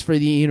voice for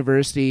the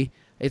university.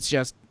 It's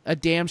just a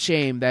damn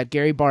shame that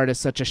Gary Barta,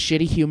 such a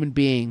shitty human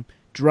being,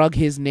 drug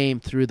his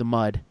name through the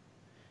mud.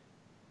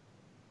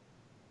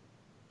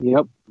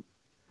 Yep.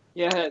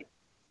 Yeah,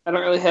 I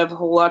don't really have a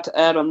whole lot to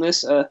add on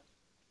this. I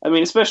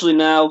mean, especially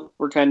now,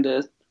 we're kind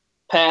of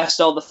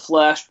past all the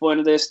flashpoint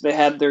of this. They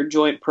had their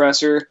joint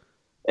presser,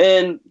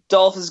 and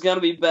Dolph is going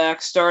to be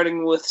back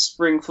starting with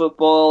spring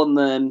football and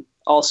then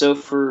also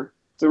for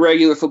the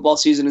regular football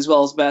season as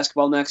well as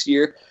basketball next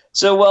year.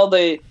 So while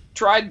they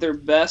tried their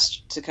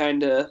best to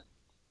kind of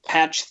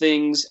patch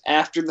things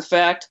after the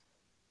fact,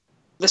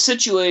 the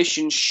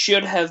situation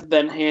should have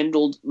been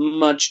handled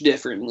much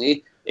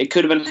differently. It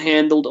could have been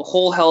handled a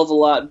whole hell of a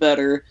lot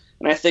better,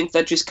 and I think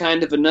that's just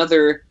kind of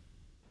another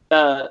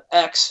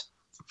X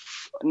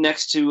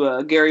next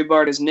to Gary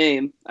Barta's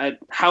name.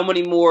 How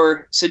many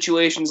more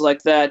situations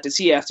like that does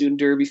he have to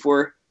endure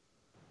before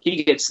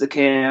he gets the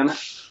can?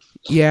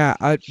 Yeah,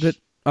 but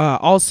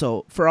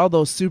also, for all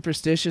those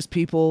superstitious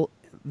people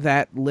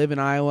that live in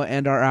Iowa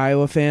and are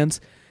Iowa fans,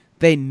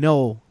 they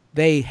know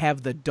they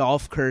have the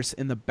Dolph curse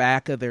in the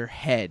back of their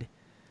head.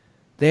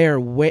 They are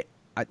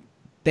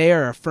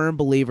a firm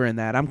believer in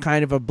that. I'm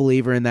kind of a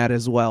believer in that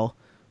as well.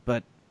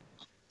 But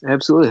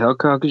absolutely, how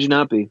could you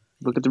not be?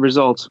 Look at the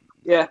results.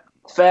 Yeah,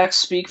 facts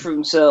speak for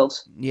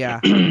themselves. Yeah.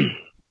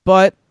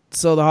 But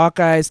so the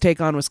Hawkeyes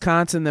take on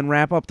Wisconsin, then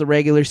wrap up the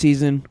regular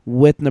season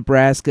with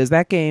Nebraska.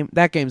 That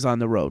game's on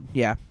the road.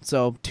 Yeah.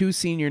 So 2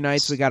 senior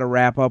nights we got to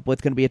wrap up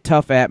with. Going to be a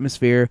tough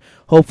atmosphere.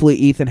 Hopefully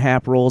Ethan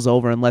Happ rolls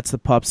over and lets the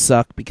pup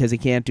suck because he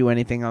can't do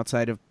anything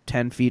outside of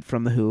 10 feet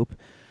from the hoop.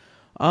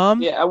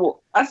 Yeah,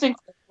 I think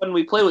when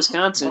we play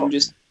Wisconsin,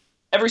 just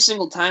every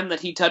single time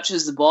that he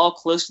touches the ball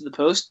close to the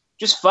post,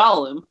 just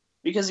foul him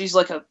because he's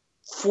like a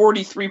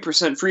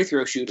 43% free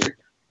throw shooter.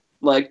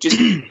 Like, just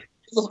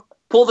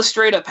pull the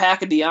straight up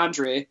hack of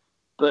DeAndre,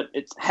 but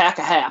it's hack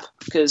a Hap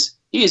because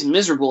he is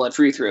miserable at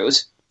free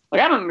throws.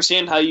 Like, I don't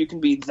understand how you can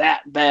be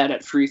that bad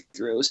at free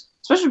throws,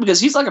 especially because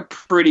he's like a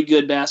pretty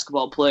good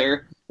basketball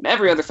player in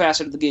every other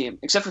facet of the game,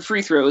 except for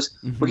free throws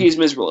where he's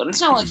miserable. And it's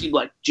not like he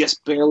like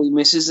just barely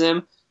misses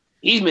them.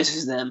 He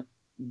misses them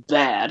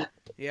bad.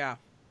 Yeah.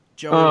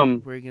 Joey,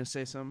 were you going to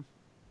say something?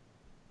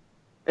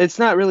 It's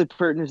not really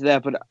pertinent to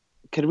that, but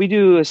could we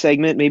do a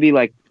segment, maybe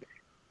like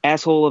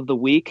Asshole of the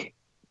Week?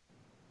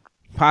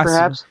 Possibly.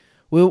 Perhaps.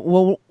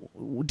 Well,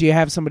 do you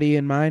have somebody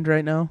in mind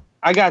right now?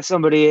 I got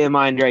somebody in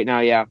mind right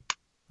now, yeah.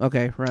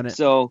 Okay, run it.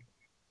 So,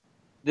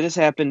 this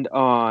happened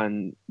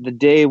on the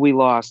day we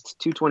lost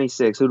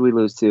 226. Who did we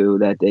lose to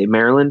that day?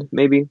 Maryland,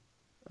 maybe?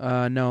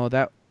 No,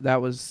 that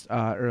was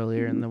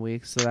earlier in the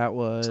week, so that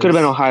was... This could have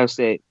been Ohio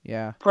State.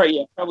 Yeah.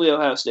 Probably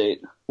Ohio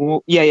State.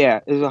 Well,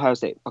 yeah, it was Ohio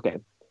State. Okay.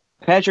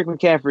 Patrick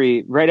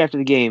McCaffrey, right after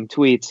the game,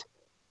 tweets,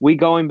 "We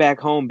going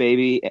back home,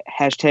 baby.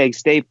 Hashtag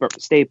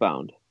state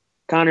bound."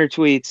 Connor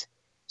tweets,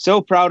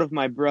 "So proud of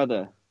my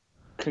brother.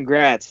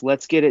 Congrats.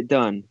 Let's get it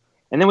done."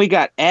 And then we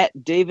got at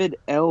David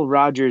L.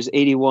 Rogers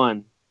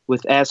 81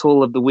 with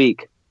Asshole of the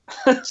Week.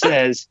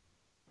 Says,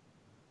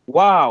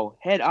 "Wow,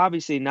 head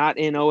obviously not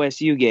in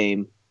OSU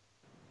game.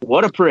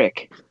 What a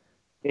prick.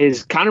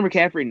 Is Connor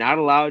McCaffrey not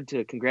allowed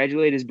to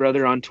congratulate his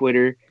brother on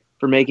Twitter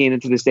for making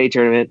it to the state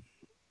tournament?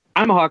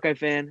 I'm a Hawkeye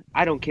fan.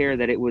 I don't care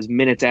that it was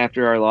minutes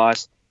after our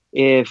loss.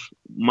 if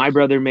my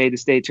brother made the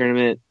state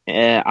tournament,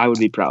 I would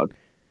be proud.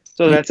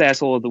 So that's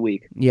asshole of the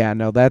week. Yeah,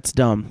 no, that's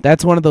dumb.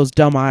 That's one of those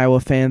dumb Iowa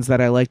fans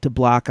that I like to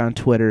block on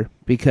Twitter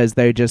because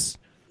they're just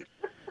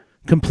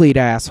complete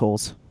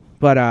assholes.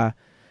 But,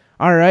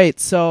 all right,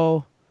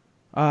 so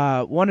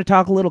want to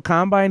talk a little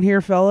combine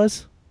here,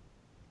 fellas?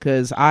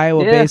 Because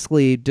Iowa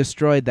basically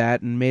destroyed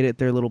that and made it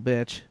their little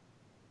bitch.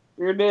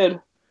 Sure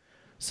did.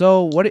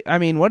 So, what do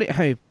you want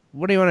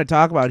to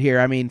talk about here?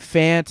 I mean,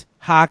 Fant,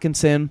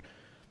 Hawkinson,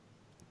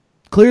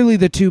 clearly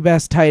the two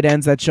best tight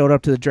ends that showed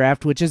up to the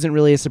draft, which isn't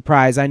really a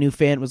surprise. I knew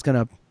Fant was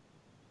going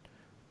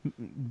to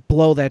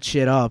blow that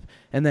shit up.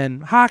 And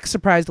then Hawk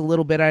surprised a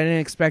little bit. I didn't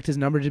expect his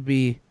numbers to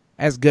be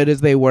as good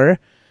as they were.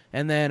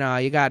 And then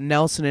you got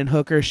Nelson and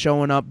Hooker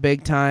showing up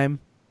big time.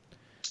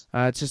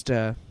 It's just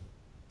a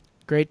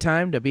great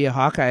time to be a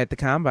Hawkeye at the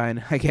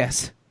Combine, I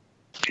guess.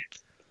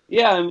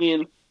 Yeah, I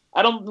mean,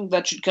 I don't think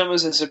that should come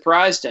as a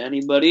surprise to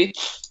anybody.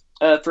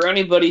 For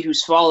anybody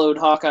who's followed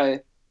Hawkeye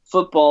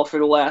football for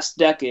the last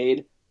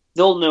decade,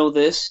 they'll know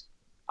this.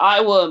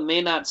 Iowa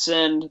may not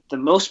send the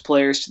most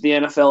players to the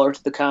NFL or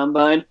to the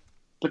Combine,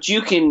 but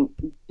you can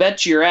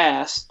bet your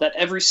ass that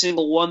every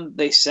single one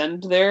they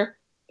send there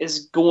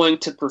is going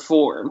to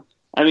perform.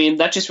 I mean,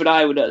 that's just what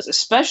Iowa does,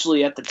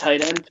 especially at the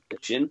tight end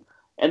position,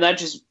 and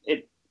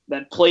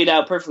that played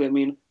out perfectly. I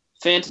mean,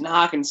 Fant and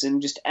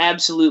Hawkinson just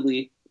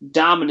absolutely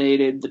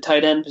dominated the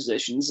tight end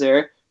positions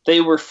there.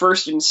 They were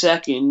first and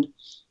second,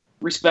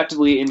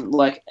 respectively, in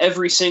like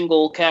every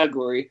single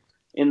category,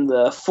 in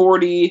the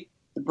 40,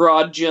 the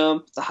broad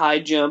jump, the high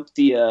jump,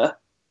 the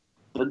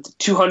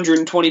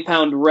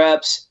 220-pound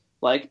reps,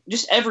 like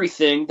just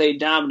everything they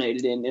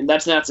dominated in, and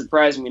that's not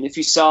surprising. And if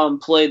you saw them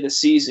play this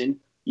season,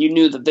 you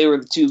knew that they were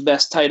the two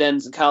best tight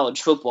ends in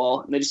college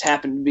football, and they just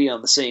happened to be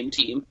on the same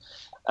team.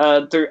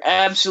 They're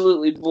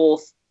absolutely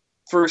both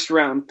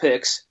first-round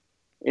picks,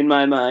 in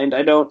my mind.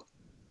 I don't...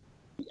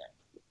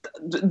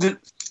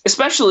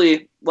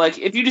 especially, like,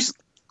 if you just...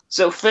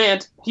 So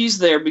Fant, he's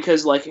there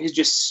because, like, his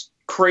just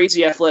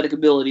crazy athletic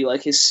ability,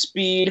 like his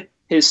speed,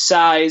 his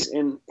size,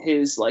 and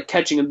his, like,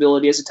 catching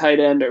ability as a tight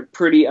end are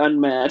pretty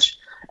unmatched.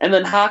 And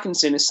then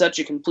Hawkinson is such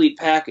a complete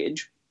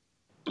package.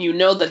 You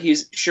know that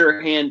he's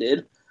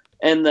sure-handed,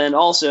 and then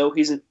also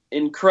he's an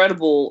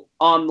incredible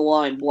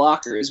on-the-line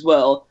blocker as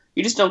well.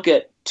 You just don't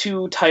get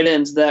two tight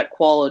ends that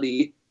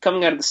quality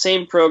coming out of the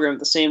same program at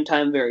the same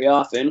time very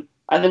often.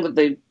 I think that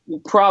they will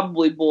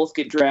probably both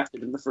get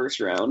drafted in the first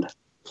round.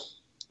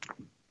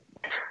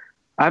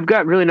 I've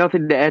got really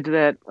nothing to add to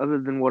that other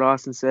than what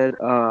Austin said.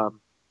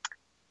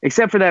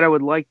 Except for that, I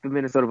would like the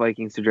Minnesota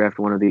Vikings to draft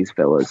one of these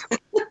fellas.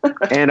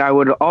 And I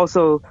would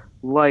also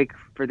like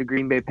for the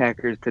Green Bay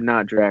Packers to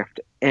not draft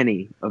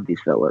any of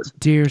these fellas.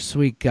 Dear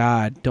sweet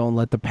God, don't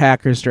let the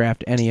Packers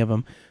draft any of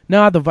them.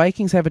 No, the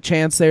Vikings have a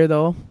chance there,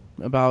 though,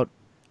 about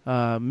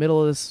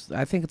middle of this,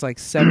 I think it's like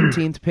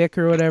 17th pick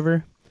or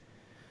whatever.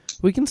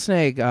 We can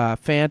snag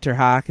Fant or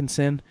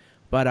Hawkinson,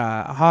 but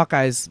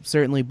Hawkeye's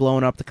certainly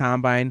blowing up the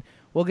Combine.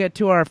 We'll get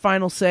to our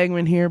final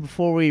segment here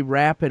before we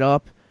wrap it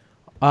up.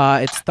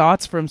 It's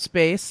Thoughts from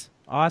Space.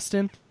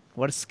 Austin,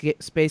 what a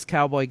Space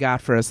Cowboy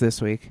got for us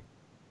this week?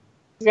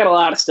 He's got a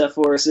lot of stuff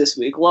for us this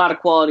week. A lot of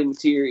quality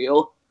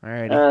material. All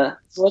right.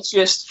 So let's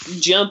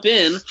just jump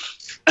in.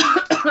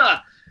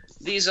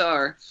 These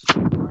are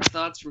our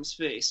thoughts from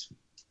space.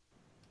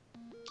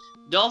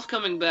 Dolph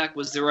coming back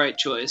was the right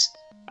choice.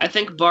 I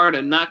think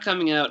Barta not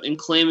coming out and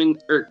calming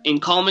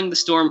the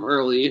storm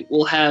early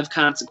will have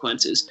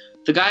consequences.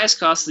 The guy has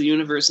cost the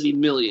university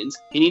millions.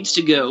 He needs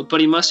to go, but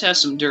he must have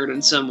some dirt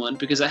on someone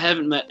because I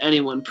haven't met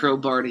anyone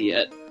pro-Barta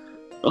yet.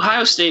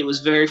 Ohio State was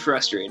very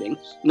frustrating.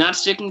 Not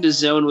sticking to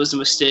zone was a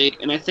mistake,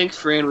 and I think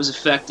Fran was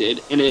affected,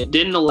 and it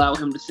didn't allow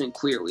him to think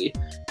clearly.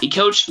 He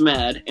coached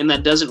mad, and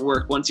that doesn't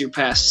work once you're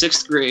past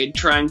 6th grade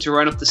trying to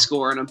run up the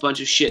score on a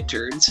bunch of shit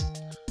turds.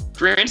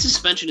 Fran's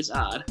suspension is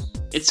odd.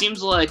 It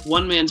seems like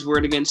one man's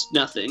word against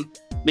nothing.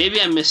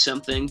 Maybe I missed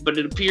something, but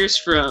it appears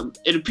some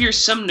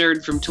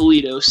nerd from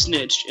Toledo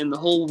snitched and the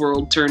whole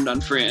world turned on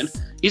Fran.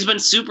 He's been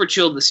super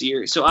chilled this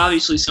year, so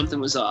obviously something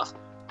was off.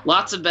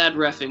 Lots of bad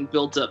reffing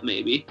built up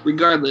maybe.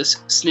 Regardless,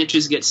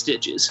 snitches get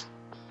stitches.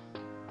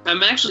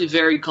 I'm actually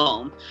very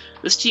calm.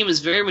 This team is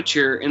very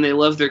mature and they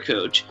love their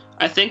coach.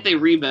 I think they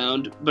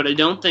rebound, but I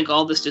don't think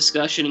all this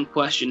discussion and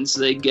questions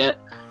they get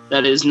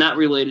that is not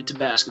related to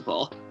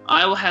basketball.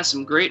 Iowa has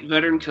some great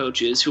veteran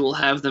coaches who will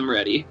have them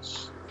ready.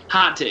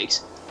 Hot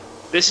takes.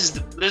 This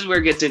is where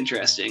it gets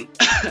interesting.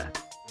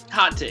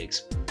 Hot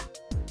takes.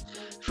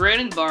 Fran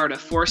and Barta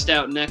forced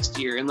out next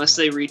year unless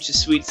they reach the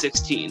Sweet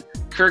 16.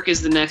 Kirk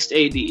is the next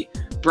AD.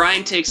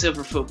 Brian takes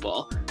over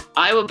football.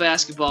 Iowa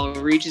basketball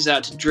reaches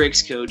out to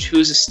Drake's coach, who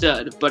is a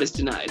stud, but is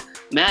denied.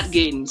 Matt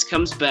Gatens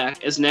comes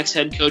back as next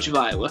head coach of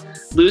Iowa.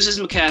 Loses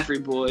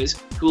McCaffrey boys,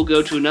 who will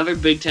go to another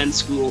Big Ten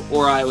school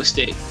or Iowa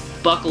State.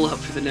 Buckle up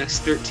for the next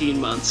 13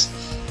 months.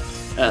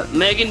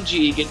 Megan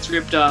G gets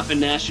ripped off in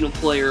National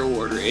Player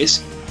Award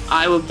race.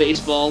 Iowa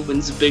baseball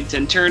wins the Big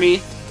Ten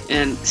tourney,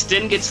 and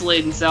Stin gets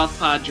laid in South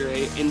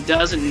Padre and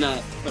doesn't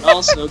nut, but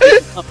also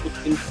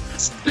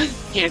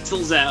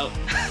cancels out.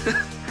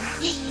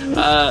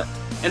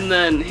 And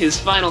then his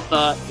final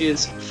thought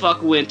is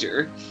fuck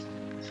winter.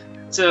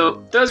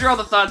 So those are all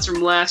the thoughts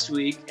from last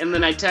week, and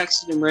then I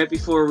texted him right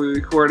before we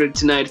recorded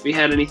tonight if he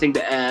had anything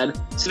to add.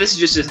 So this is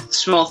just a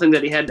small thing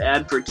that he had to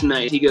add for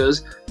tonight. He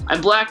goes, I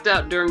blacked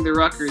out during the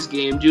Rutgers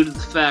game due to the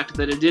fact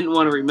that I didn't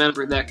want to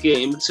remember that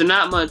game, so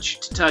not much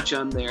to touch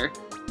on there.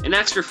 An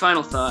extra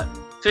final thought.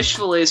 Fish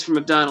fillets from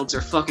McDonald's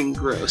are fucking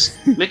gross.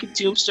 Make a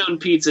tombstone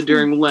pizza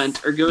during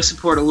Lent or go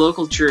support a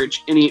local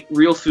church and eat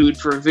real food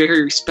for a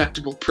very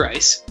respectable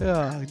price.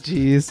 Oh,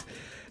 jeez.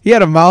 He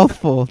had a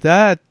mouthful.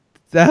 That's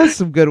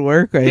some good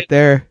work right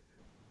there.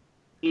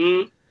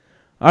 Mm.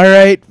 All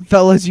right,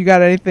 fellas, you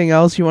got anything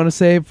else you want to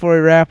say before we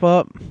wrap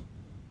up?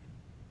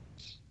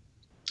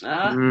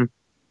 No,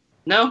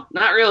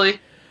 not really.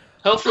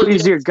 Hopefully,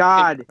 Please, dear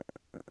God,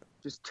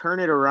 just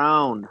turn it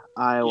around,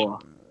 Iowa.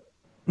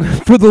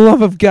 For the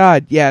love of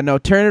God. Yeah, no,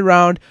 turn it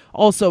around.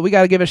 Also, we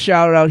got to give a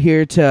shout out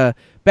here to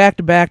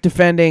back-to-back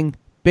defending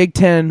Big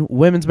Ten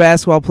Women's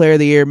Basketball Player of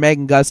the Year,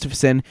 Megan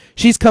Gustafson.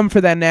 She's come for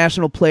that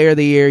National Player of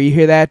the Year. You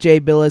hear that, Jay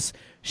Billis?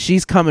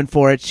 She's coming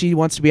for it. She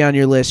wants to be on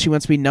your list. She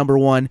wants to be number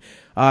one.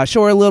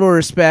 Show her a little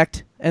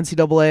respect,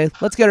 NCAA.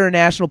 Let's get her a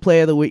National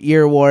Player of the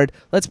Year award.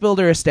 Let's build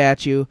her a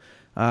statue.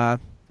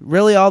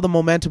 Really all the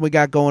momentum we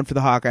got going for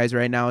the Hawkeyes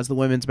right now is the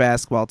women's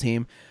basketball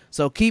team.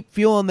 So keep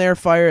fueling their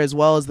fire as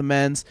well as the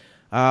men's.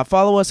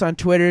 Follow us on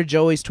Twitter.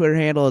 Joey's Twitter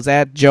handle is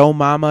at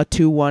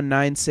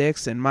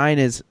JoeMama2196, and mine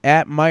is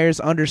at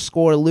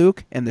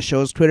Myers_Luke, and the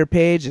show's Twitter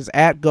page is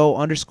at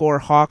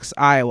Go_Hawks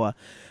Iowa.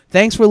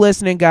 Thanks for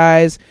listening,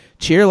 guys.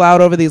 Cheer loud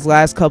over these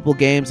last couple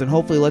games, and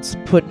hopefully let's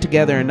put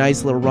together a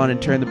nice little run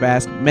and turn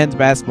the men's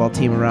basketball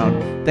team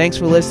around. Thanks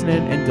for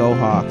listening, and go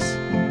Hawks.